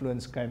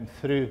influence came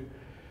through.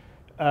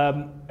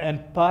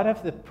 And part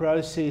of the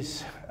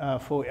process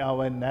for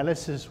our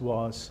analysis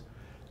was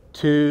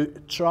to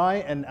try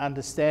and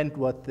understand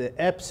what the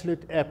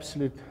absolute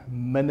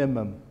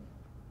minimum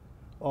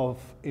of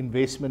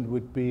investment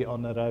would be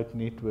on a road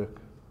network.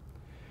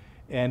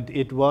 And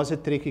it was a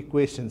tricky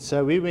question.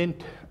 So we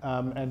went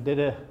and did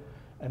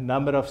a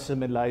number of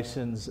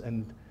simulations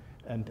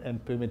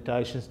and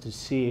permutations to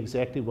see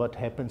exactly what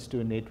happens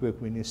to a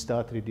network when you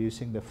start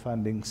reducing the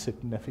funding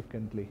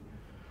significantly.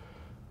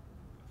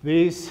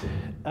 There's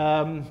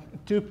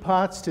two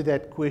parts to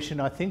that question.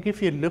 I think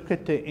if you look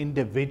at the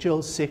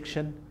individual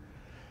section,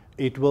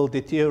 it will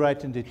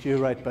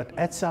deteriorate, but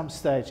at some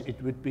stage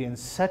it would be in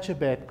such a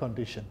bad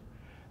condition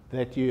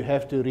that you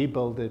have to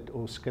rebuild it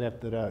or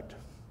scrap the road.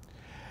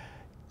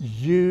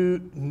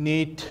 You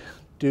need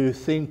to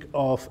think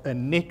of a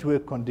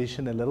network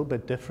condition a little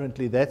bit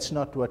differently. That's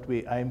not what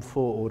we aim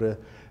for, or a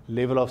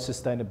level of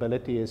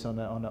sustainability is on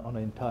an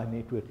entire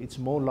network. It's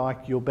more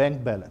like your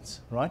bank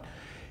balance, right?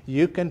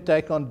 You can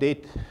take on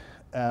debt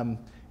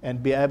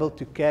and be able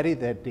to carry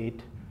that debt,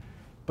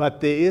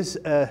 but there is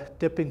a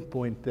tipping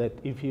point that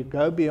if you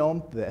go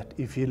beyond that,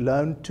 if you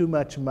loan too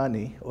much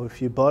money or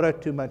if you borrow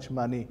too much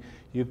money,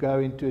 you go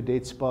into a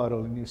debt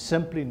spiral and you're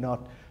simply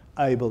not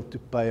able to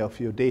pay off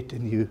your debt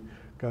and you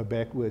go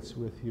backwards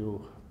with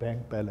your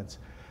bank balance.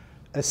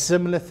 A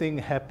similar thing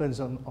happens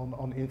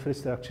on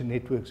infrastructure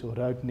networks or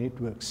road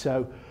networks.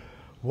 So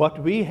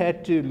what we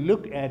had to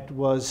look at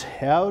was,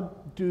 how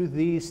do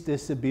these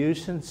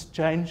distributions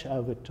change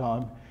over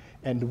time,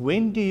 and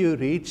when do you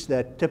reach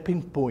that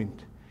tipping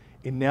point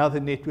and now the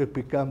network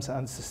becomes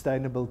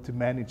unsustainable to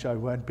manage, I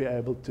won't be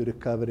able to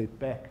recover it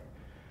back.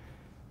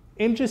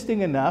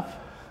 Interesting enough,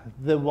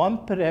 the one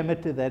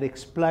parameter that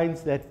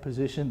explains that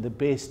position the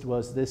best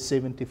was the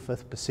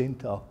 75th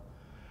percentile.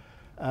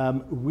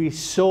 We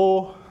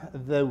saw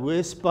the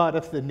worst part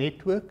of the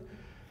network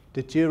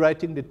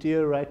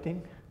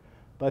deteriorating,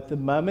 but the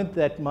moment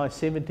that my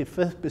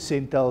 75th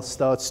percentile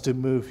starts to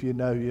move, you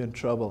know you're in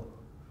trouble.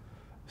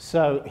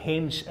 So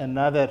hence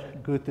another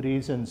good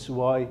reasons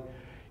why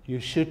you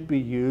should be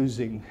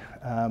using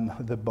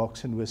the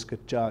box and whisker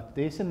chart.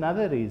 There's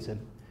another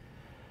reason.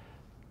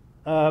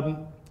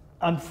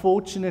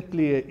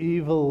 Unfortunately, an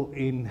evil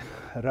in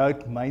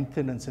road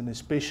maintenance, and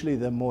especially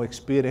the more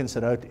experienced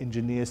road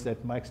engineers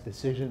that makes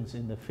decisions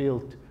in the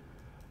field,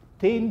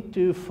 tend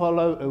to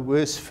follow a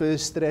worse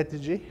first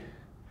strategy.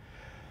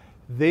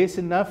 There's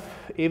enough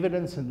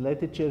evidence and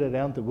literature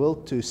around the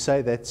world to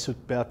say that's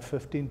about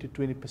 15 to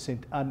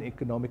 20%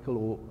 uneconomical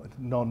or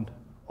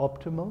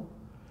non-optimal.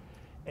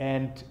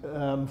 And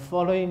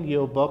following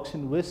your box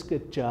and whisker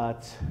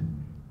charts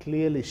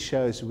clearly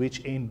shows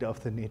which end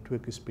of the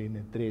network is being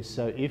addressed.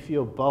 So if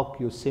your bulk,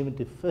 your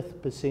 75th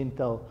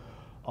percentile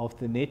of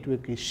the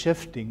network is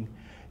shifting,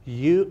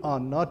 you are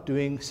not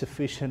doing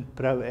sufficient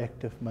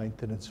proactive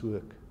maintenance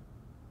work.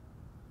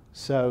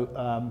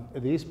 So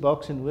these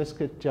box and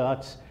whisker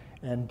charts,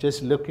 and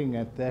just looking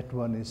at that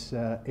one, is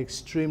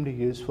extremely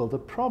useful. The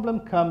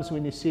problem comes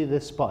when you see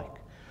this spike.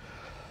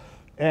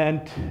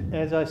 And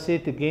as I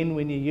said again,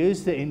 when you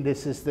use the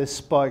indices, this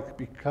spike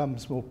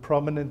becomes more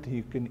prominent.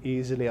 You can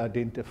easily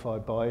identify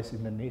bias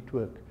in the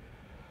network.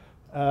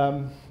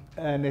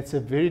 And it's a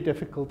very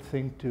difficult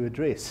thing to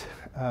address.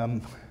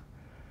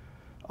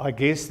 I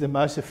guess the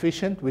most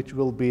efficient, which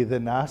will be the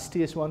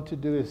nastiest one to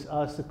do, is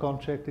ask the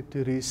contractor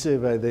to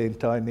resurvey the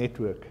entire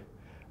network.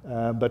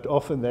 But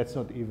often that's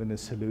not even a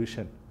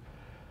solution.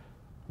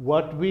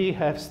 What we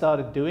have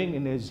started doing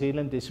in New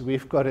Zealand is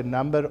we've got a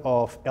number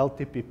of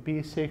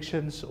LTPP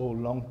sections, or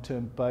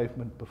long-term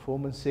pavement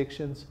performance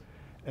sections,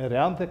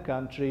 around the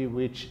country,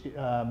 which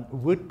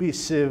would be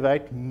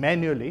surveyed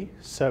manually,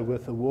 so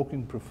with a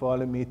walking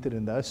profilometer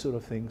and those sort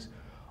of things,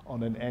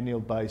 on an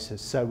annual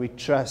basis. So we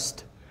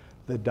trust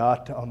the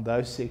data on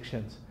those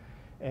sections.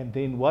 And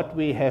then what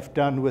we have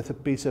done with a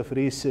piece of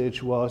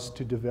research was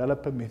to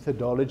develop a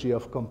methodology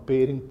of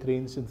comparing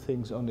trends and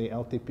things on the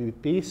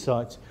LTPP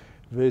sites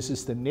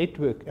versus the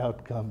network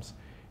outcomes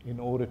in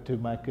order to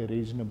make a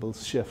reasonable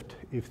shift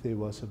if there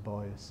was a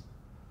bias.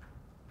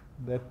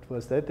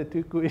 Was that the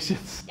two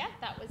questions? Yeah,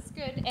 that was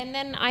good. And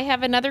then I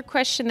have another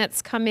question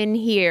that's come in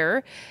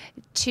here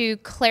to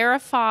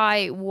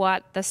clarify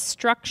what the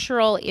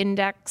structural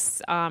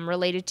index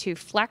related to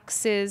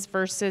flex is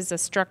versus a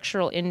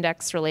structural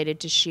index related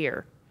to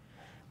shear.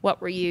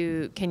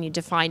 Can you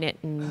define it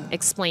and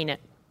explain it?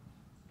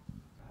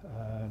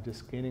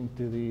 Just getting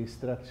to the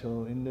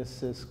structural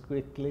indices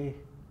quickly.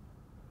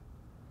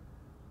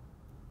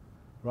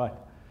 Right.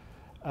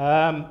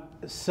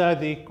 So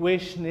the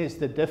question is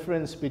the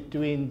difference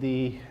between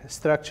the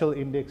structural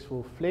index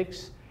for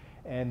flex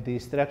and the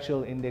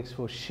structural index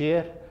for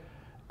shear.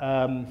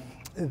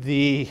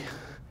 The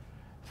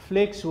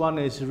flex one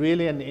is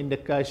really an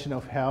indication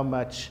of how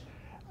much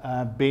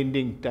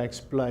bending takes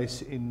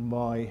place in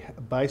my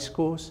base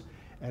course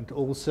and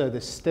also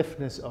the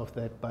stiffness of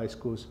that base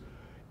course.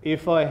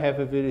 If I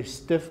have a very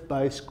stiff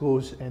base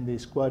course and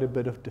there's quite a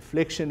bit of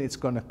deflection, it's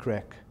going to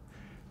crack.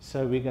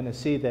 So we're going to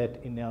see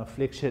that in our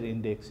flexure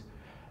index.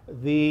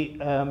 The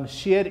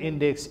shear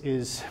index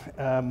is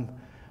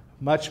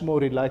much more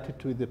related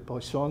to the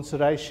Poisson's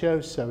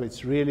ratio, so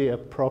it's really a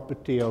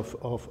property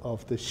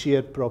of the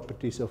shear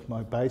properties of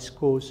my base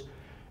course.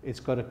 It's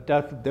got a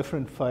totally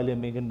different failure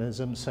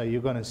mechanism, so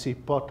you're going to see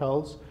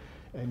potholes,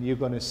 and you're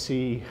going to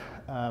see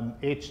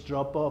edge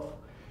drop-off,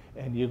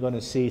 and you're going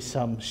to see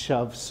some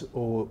shoves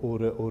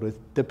or a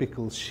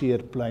typical shear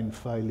plane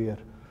failure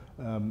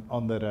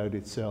on the road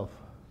itself.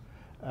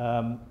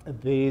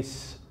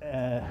 There's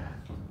a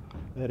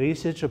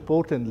research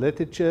report and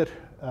literature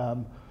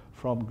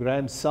from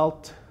Graham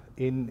Salt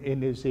in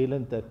New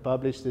Zealand that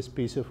published this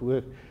piece of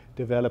work,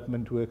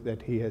 development work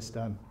that he has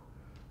done.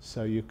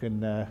 So you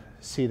can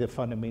see the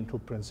fundamental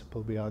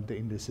principle behind the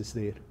indices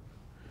there.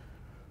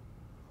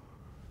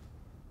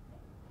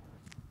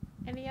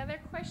 Any other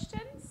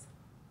questions?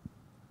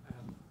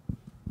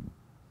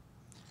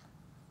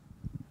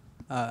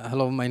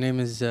 Hello, my name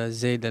is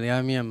Zaid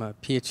Aliami. I'm a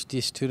Ph.D.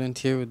 student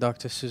here with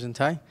Dr. Susan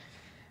Tai.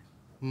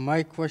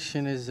 My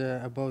question is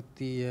about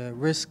the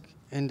risk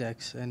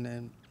index,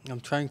 and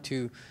I'm trying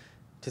to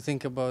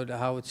think about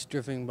how it's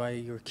driven by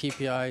your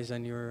KPIs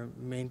and your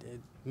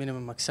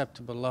minimum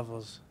acceptable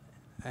levels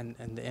and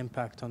the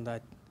impact on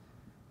that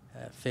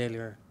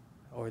failure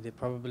or the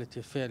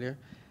probability of failure.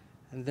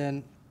 And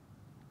then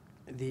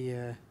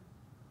the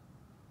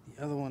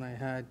other one I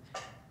had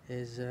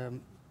is,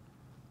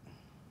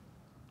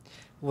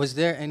 was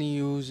there any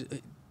use,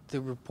 the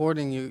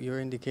reporting you're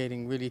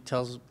indicating really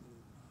tells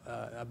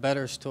a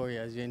better story,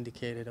 as you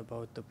indicated,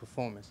 about the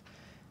performance.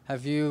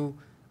 Have you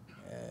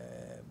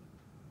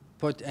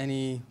put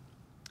any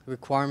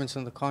requirements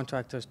on the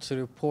contractors to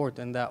report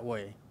in that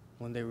way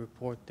when they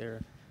report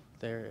in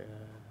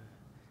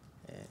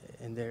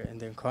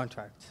their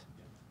contracts?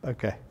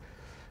 Okay.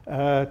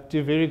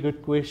 Two very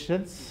good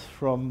questions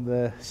from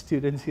the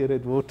students here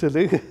at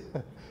Waterloo.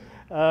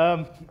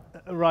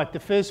 Right, the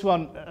first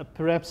one,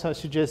 perhaps I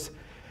should just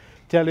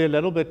tell you a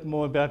little bit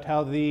more about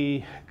how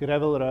the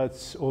gravel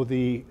roads or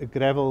the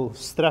gravel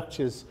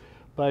structures,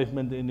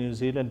 pavement in New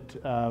Zealand,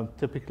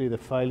 typically the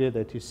failure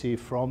that you see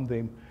from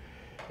them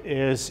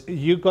is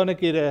you're going to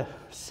get a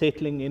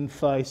settling in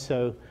phase,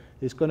 so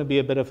there's going to be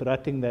a bit of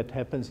rutting that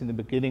happens in the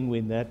beginning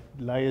when that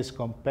layer is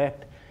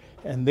compact,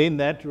 and then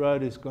that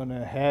road is going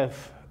to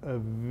have a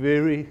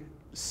very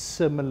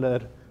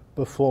similar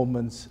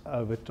performance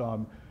over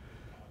time.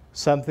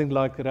 Something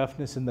like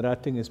roughness and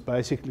rutting is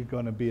basically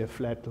going to be a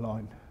flat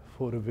line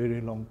for a very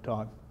long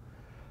time.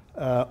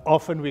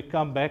 Often we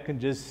come back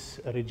and just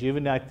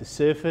rejuvenate the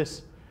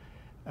surface,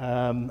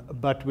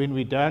 but when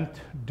we don't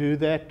do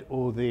that,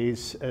 or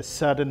there's a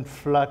sudden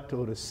flood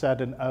or a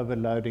sudden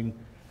overloading,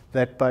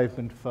 that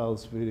pavement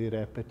fails very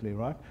rapidly,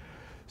 right?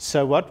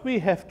 So what we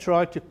have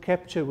tried to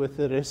capture with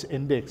the risk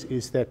index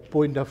is that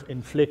point of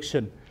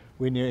inflection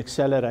when your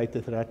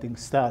accelerated rutting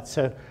starts.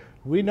 So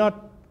we're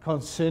not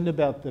concerned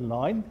about the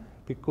line,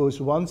 because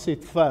once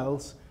it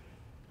fails,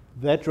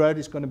 that road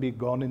is going to be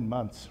gone in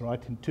months, right?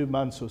 In 2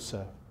 months or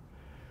so.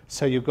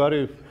 So you've got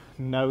to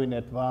know in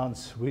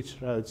advance which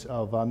roads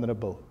are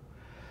vulnerable.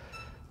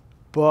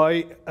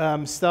 By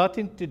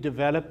starting to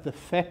develop the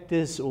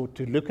factors or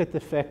to look at the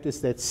factors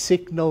that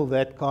signal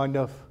that kind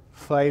of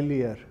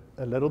failure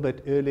a little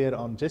bit earlier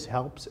on just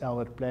helps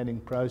our planning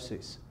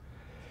process.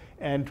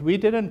 And we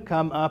didn't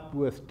come up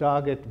with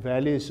target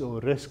values or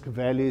risk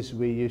values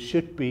where you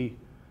should be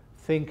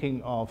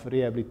thinking of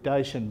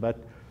rehabilitation, but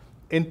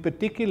in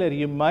particular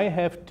you may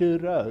have two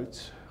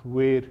roads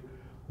where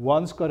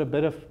one's got a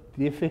bit of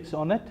defects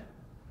on it,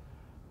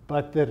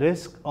 but the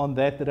risk on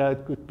that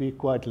road could be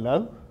quite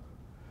low,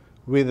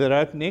 where the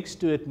road next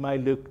to it may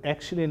look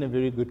actually in a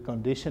very good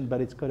condition,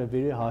 but it's got a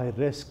very high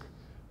risk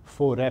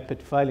for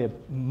rapid failure.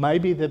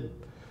 Maybe the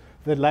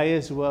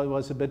layers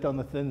was a bit on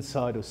the thin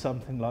side or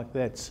something like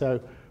that. So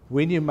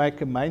when you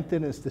make a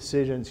maintenance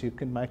decisions, you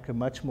can make a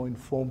much more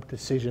informed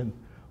decision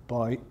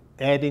by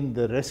adding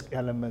the risk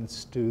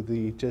elements to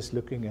the just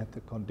looking at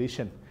the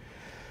condition.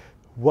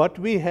 What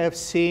we have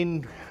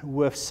seen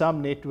with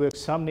some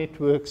networks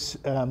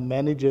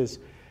managers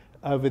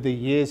over the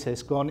years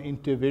has gone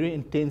into a very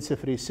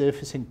intensive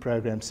resurfacing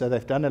program. So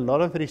they've done a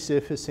lot of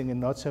resurfacing and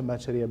not so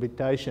much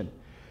rehabilitation.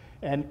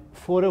 And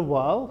for a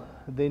while,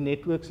 their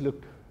networks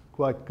looked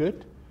quite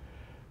good,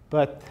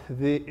 but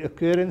the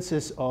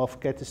occurrences of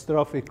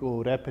catastrophic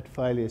or rapid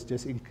failures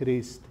just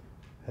increased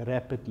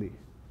rapidly,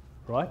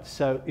 right?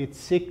 So it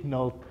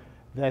signaled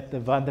that the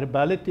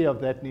vulnerability of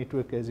that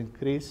network has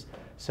increased.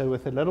 So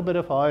with a little bit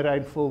of high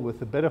rainfall,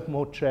 with a bit of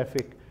more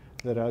traffic,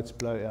 the roads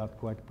blow out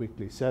quite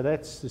quickly. So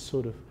that's the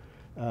sort of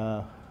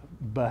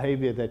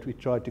behavior that we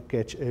try to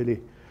catch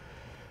early.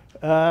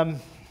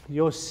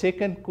 Your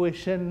second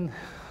question?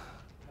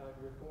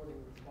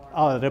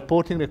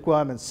 Reporting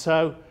requirements.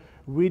 So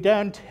we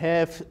don't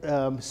have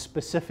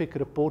specific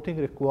reporting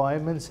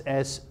requirements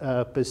as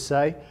per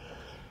se,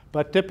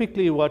 but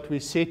typically what we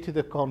say to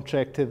the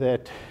contractor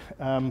that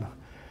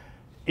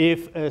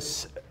if a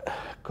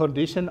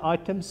condition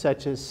item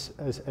such as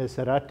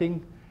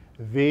rutting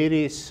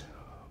varies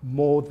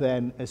more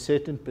than a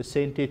certain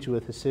percentage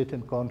with a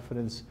certain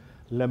confidence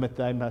limit,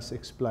 they must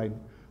explain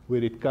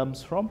where it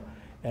comes from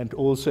and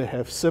also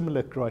have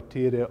similar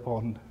criteria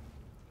on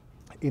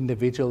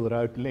individual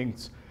road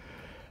lengths.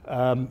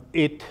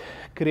 It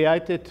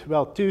created,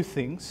 well, two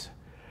things.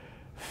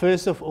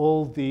 First of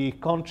all, the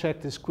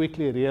contractors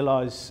quickly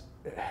realized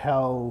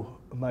how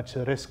much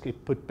risk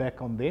it put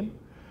back on them.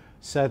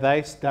 So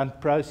they've done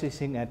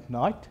processing at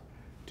night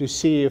to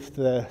see if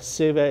the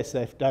surveys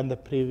they've done the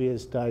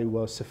previous day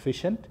was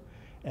sufficient.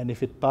 And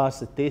if it passed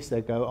the test, they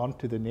go on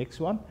to the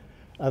next one.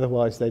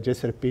 Otherwise, they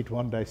just repeat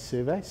one-day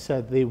survey.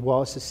 So there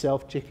was a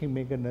self-checking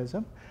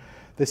mechanism.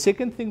 The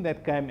second thing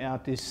that came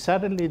out is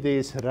suddenly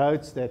there's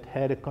roads that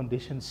had a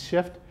condition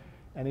shift,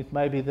 and it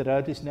may be the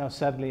road is now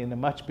suddenly in a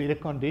much better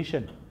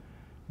condition.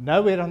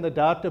 Nowhere on the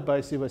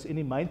database there was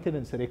any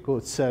maintenance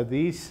records. So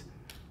these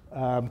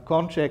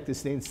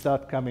contractors then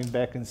start coming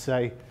back and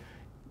say,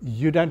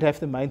 you don't have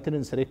the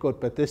maintenance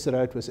record, but this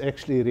road was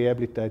actually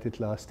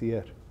rehabilitated last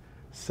year.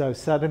 So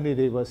suddenly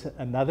there was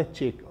another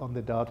check on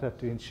the data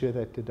to ensure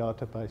that the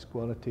database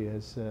quality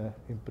has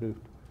improved.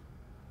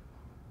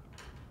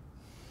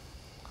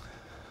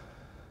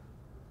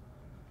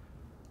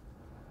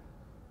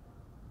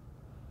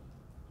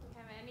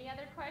 Have any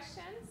other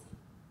questions?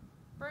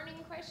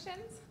 Burning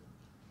questions?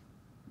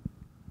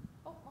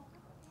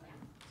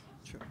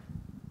 Sure.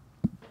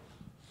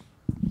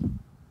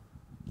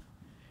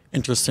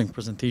 Interesting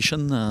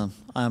presentation.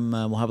 I'm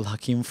Mohab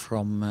Al-Hakim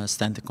from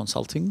Stanton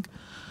Consulting.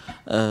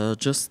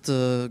 Just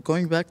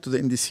going back to the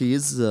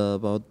indices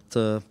about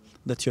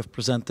that you have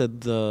presented,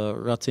 the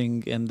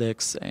rutting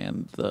index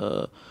and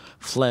the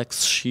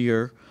flex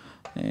shear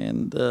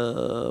and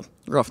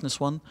roughness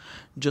one.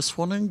 Just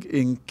wondering,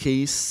 in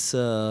case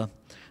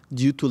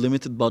due to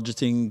limited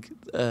budgeting,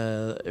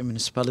 a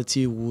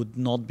municipality would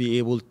not be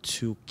able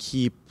to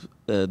keep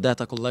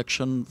data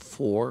collection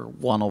for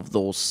one of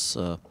those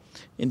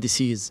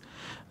indices,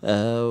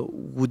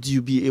 would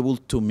you be able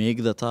to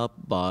make that up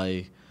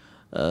by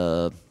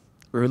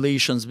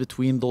relations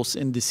between those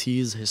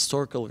indices,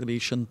 historical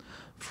relation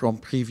from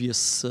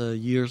previous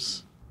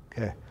years?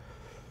 Okay.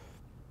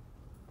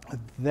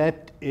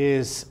 That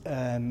is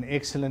an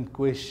excellent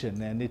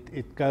question, and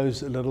it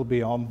goes a little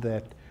beyond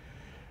that.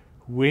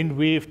 When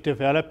we've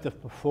developed the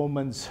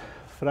performance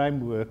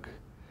framework,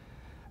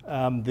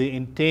 the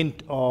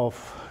intent of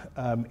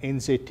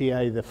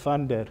NZTA, the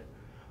funder,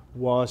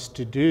 was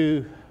to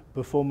do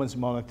performance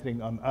monitoring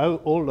on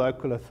all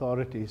local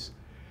authorities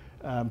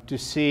to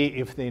see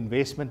if the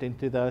investment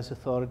into those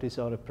authorities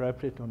are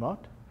appropriate or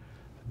not.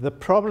 The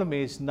problem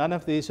is none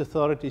of these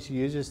authorities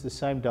uses the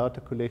same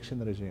data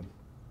collection regime.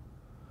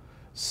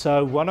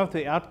 So one of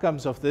the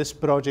outcomes of this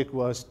project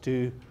was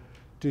to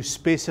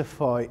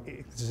specify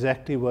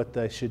exactly what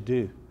they should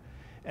do.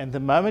 And the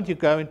moment you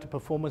go into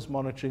performance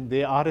monitoring,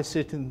 there are a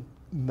certain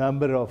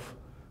number of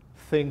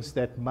things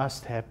that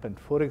must happen.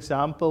 For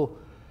example,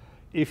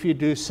 if you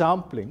do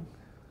sampling,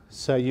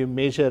 so you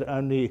measure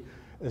only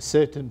a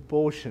certain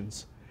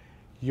portions,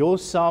 your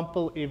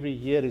sample every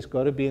year has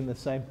got to be in the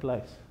same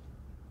place.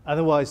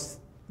 Otherwise,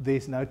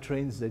 there's no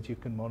trends that you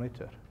can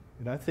monitor,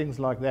 things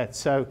like that.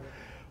 So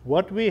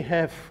what we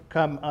have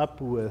come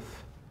up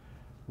with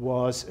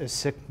was a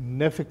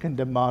significant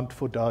demand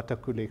for data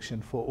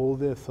collection for all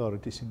the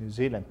authorities in New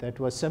Zealand. That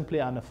was simply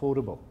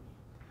unaffordable.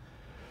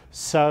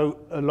 So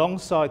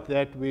alongside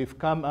that, we've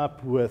come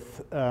up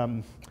with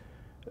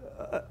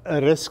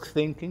a risk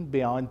thinking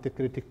behind the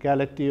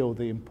criticality or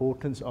the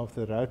importance of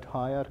the road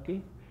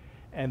hierarchy.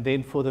 And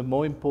then for the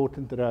more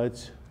important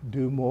roads,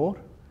 do more.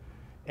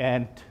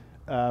 And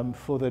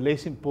for the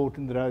less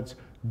important roads,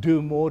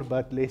 do more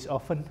but less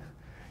often.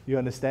 You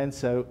understand?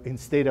 So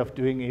instead of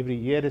doing every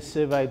year a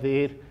survey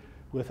there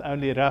with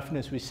only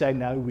roughness, we say,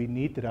 no, we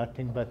need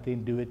rutting, but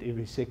then do it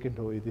every second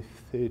or every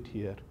third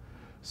year.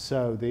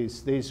 So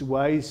there's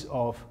ways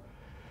of,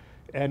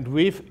 and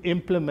we've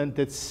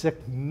implemented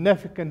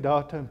significant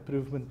data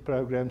improvement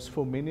programs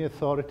for many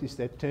authorities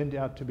that turned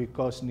out to be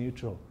cost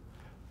neutral.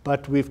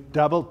 But we've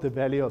doubled the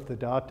value of the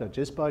data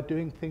just by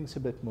doing things a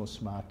bit more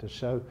smarter.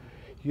 So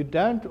you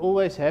don't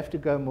always have to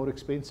go more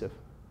expensive.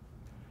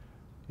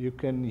 You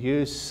can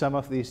use some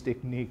of these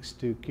techniques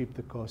to keep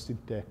the cost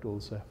intact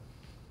also.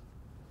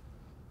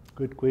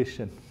 Good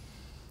question.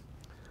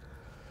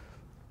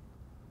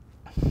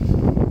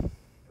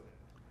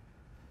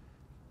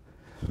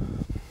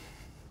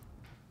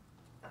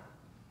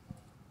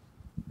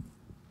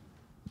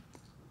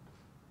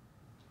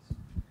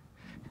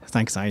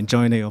 Thanks. I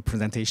enjoyed your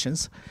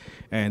presentations.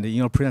 And in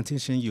your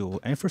presentation, you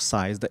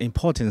emphasize the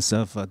importance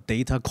of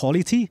data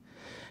quality.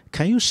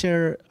 Can you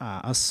share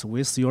us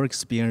with your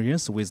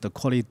experience with the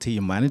quality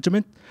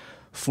management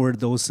for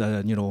those,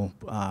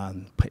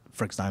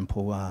 for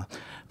example,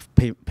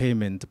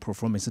 payment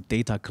performance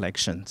data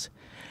collections?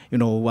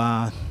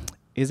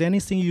 Is there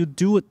anything you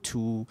do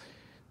to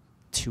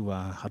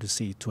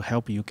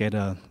help you get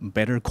a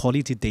better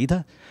quality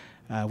data?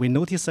 We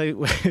notice,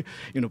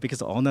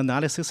 because all the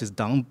analysis is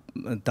done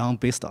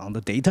based on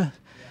the data.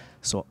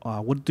 So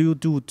what do you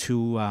do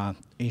to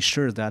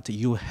ensure that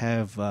you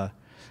have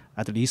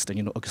at least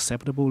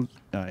acceptable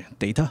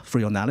data for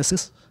your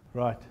analysis?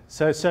 Right.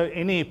 So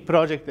any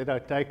project that I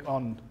take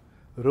on,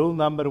 rule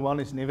number one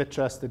is never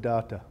trust the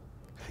data.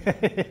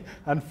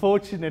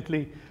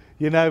 Unfortunately,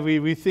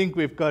 we think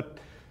we've got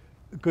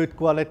good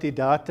quality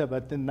data,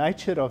 but the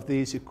nature of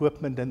these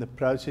equipment and the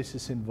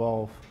processes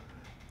involved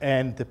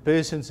and the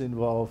persons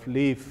involved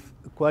leave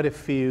quite a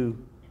few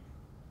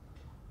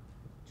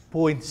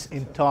points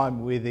in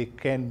time where there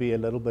can be a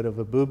little bit of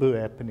a boo-boo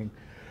happening.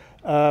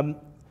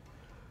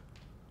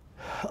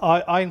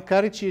 I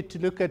encourage you to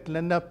look at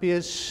Linda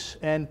Pierce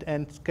and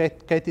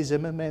Katie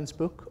Zimmerman's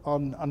book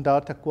on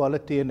data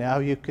quality and how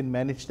you can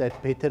manage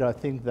that better. I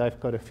think they've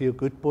got a few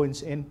good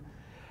points in.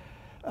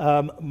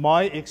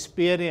 My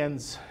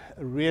experience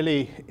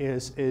really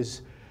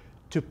is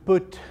to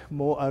put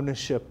more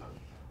ownership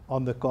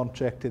on the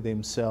contractor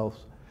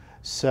themselves.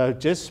 So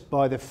just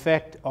by the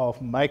fact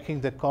of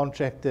making the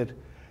contractor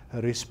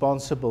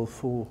responsible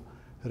for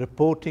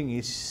reporting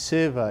his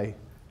survey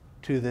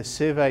to the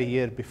survey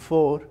year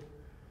before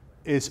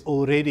is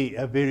already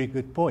a very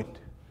good point,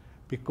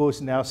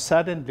 because now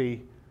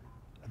suddenly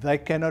they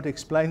cannot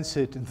explain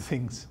certain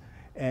things,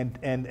 and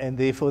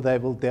therefore they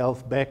will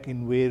delve back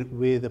in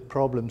where the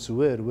problems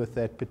were with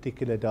that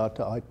particular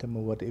data item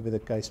or whatever the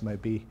case may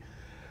be.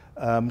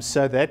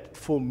 So that,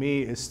 for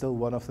me, is still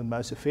one of the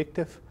most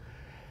effective.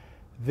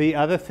 The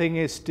other thing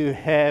is to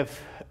have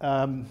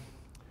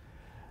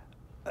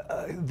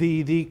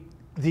the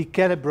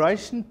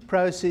calibration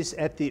process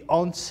at the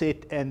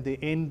onset and the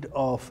end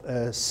of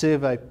a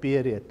survey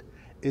period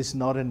is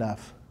not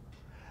enough.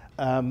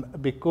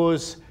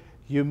 Because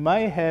you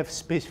may have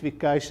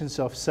specifications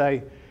of,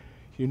 say,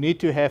 you need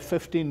to have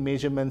 15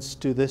 measurements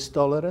to this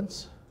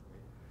tolerance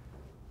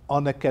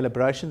on a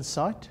calibration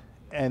site,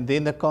 and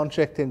then the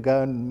contractor can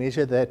go and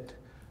measure that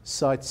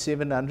site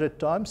 700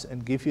 times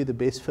and give you the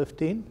best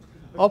 15.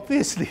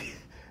 Obviously,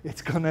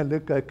 it's going to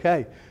look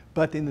okay.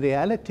 But in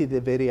reality,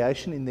 the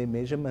variation in their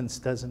measurements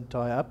doesn't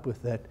tie up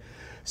with that.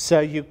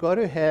 So you've got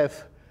to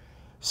have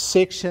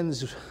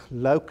sections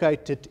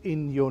located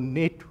in your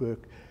network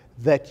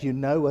that you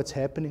know what's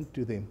happening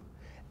to them,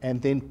 and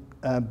then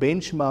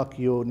benchmark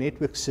your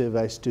network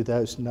surveys to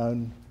those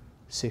known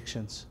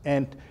sections.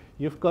 And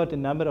you've got a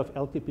number of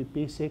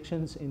LTPP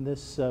sections in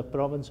this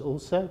province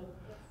also.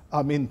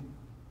 I mean,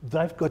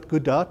 they've got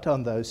good data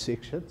on those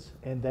sections,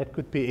 and that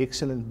could be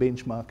excellent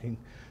benchmarking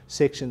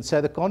sections. So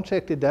the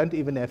contractor don't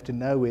even have to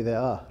know where they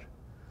are.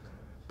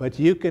 But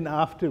you can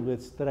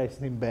afterwards trace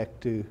them back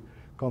to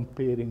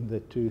comparing the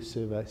two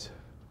surveys.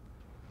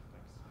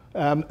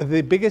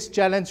 The biggest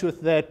challenge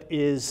with that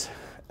is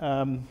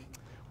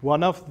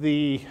one of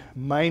the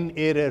main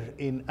error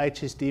in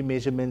HSD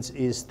measurements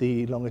is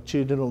the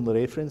longitudinal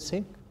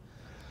referencing.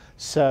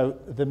 So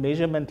the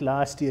measurement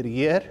last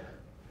year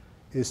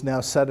is now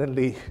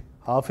suddenly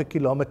half a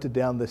kilometer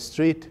down the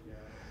street.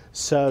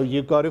 So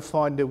you've got to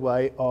find a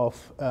way of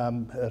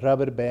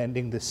rubber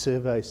banding the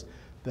surveys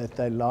that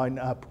they line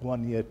up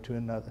one year to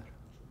another.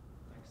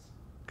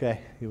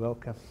 Okay, you're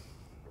welcome.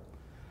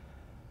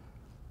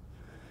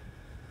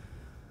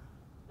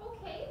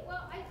 Okay,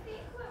 well, I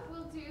think what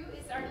we'll do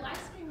is our live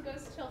stream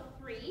goes till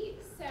 3,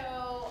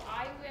 so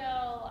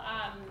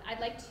I'd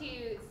like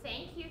to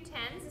thank you,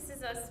 Theuns. This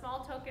is a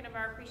small token of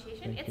our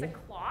appreciation. It's a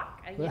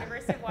clock, a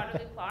University of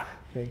Waterloo clock.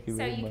 Thank you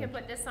very much. So you can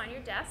put this on your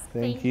desk.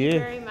 Thank you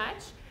very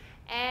much.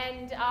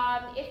 And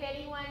if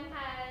anyone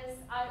has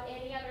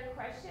any other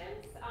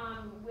questions,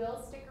 we'll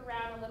stick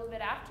around a little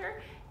bit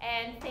after.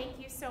 And thank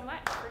you so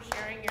much for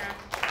sharing your...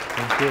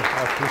 Thank you.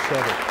 I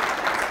appreciate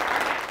it.